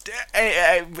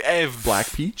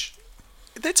Black Peach.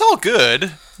 It's all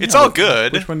good. It's Yeah, all but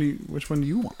good. Which one do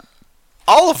you want?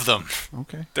 All of them.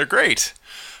 Okay. They're great.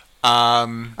 I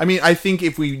mean, I think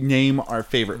if we name our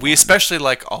favorite, We especially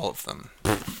like all of them.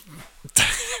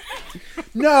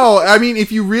 No, I mean, if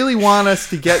you really want us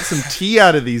to get some tea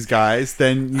out of these guys,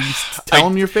 then you tell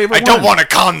them your favorite. I don't one. want to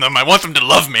con them. I want them to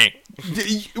love me.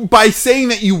 By saying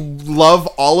that you love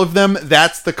all of them,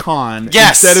 that's the con.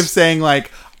 Yes. Instead of saying like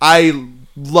I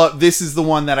love this is the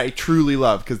one that I truly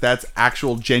love, because that's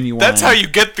actual genuine. That's how you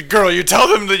get the girl. You tell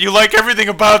them that you like everything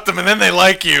about them, and then they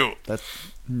like you. That's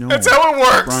no. That's how it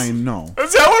works. Brian, no.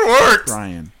 That's how it works.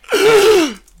 Brian.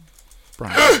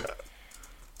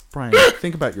 Brian,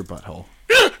 think about your butthole.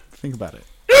 Think about it.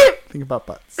 Think about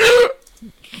butts.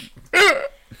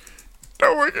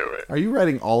 Don't work at me. Are you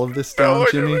writing all of this down,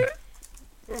 Jimmy?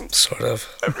 Sort of.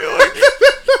 I feel like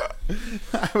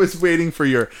I was waiting for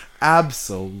your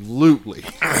absolutely.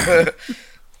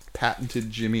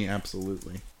 Patented Jimmy,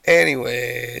 absolutely.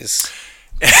 Anyways.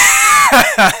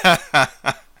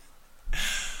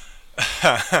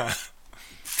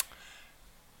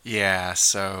 yeah.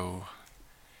 So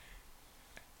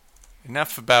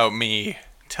enough about me.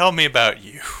 Tell me about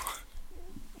you.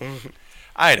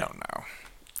 I don't know.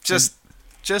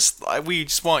 We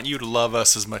just want you to love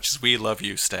us as much as we love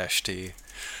you, Stash T.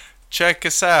 Check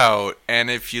us out, and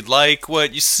if you like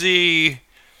what you see,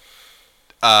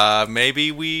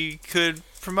 maybe we could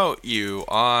promote you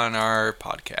on our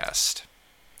podcast.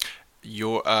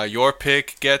 Your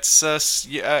pick gets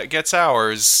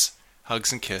ours.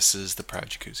 Hugs and kisses, the Proud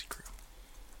Jacuzzi Crew.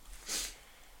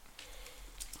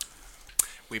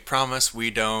 We promise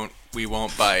we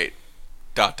won't bite. ...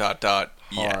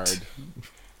 Yet. Hard.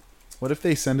 What if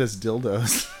they send us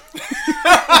dildos?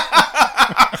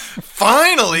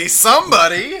 Finally,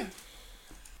 somebody.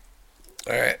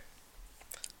 All right.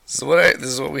 This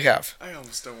is what we have. I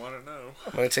almost don't want to know.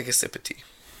 I'm gonna take a sip of tea.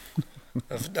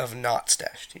 of not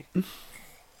Stash tea.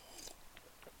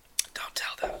 Don't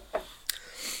tell them.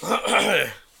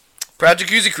 Proud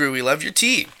Jacuzzi Crew, we love your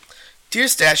tea. Dear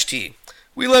Stash Tea,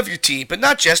 we love your tea, but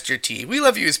not just your tea. We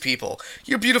love you as people.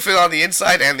 You're beautiful on the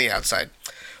inside and the outside.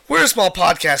 We're a small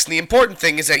podcast, and the important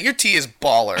thing is that your tea is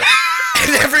baller.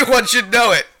 And everyone should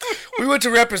know it. We want to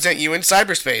represent you in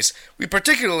cyberspace. We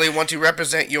particularly want to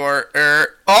represent your,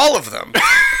 all of them.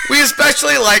 We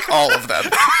especially like all of them.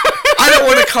 I don't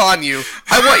want to con you.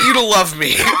 I want you to love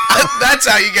me. That's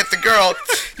how you get the girl.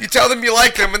 You tell them you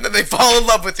like them, and then they fall in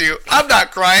love with you. I'm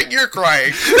not crying. You're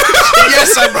crying.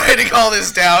 Yes, I'm writing all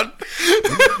this down.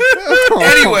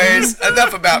 Anyways,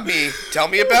 enough about me. Tell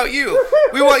me about you.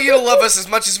 We want you to love us as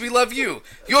much as we love you.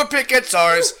 Your pick gets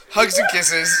ours. Hugs and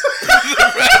kisses.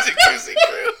 The Proud Jacuzzi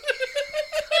Crew.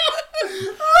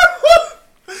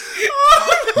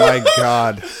 My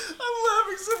God. I'm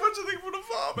laughing so much I think I'm gonna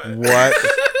vomit. What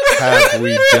have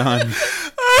we done?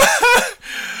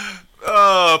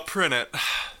 Oh, print it.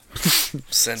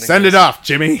 Send it off,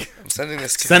 Jimmy. I'm sending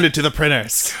this to Send it to the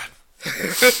printers.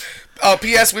 Oh,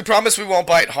 P.S. We promise we won't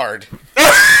bite hard.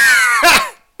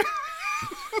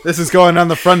 This is going on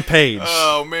the front page.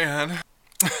 Oh man.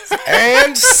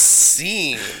 And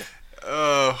scene.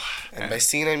 Oh. And by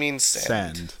scene, I mean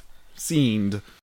send. Send. Scened.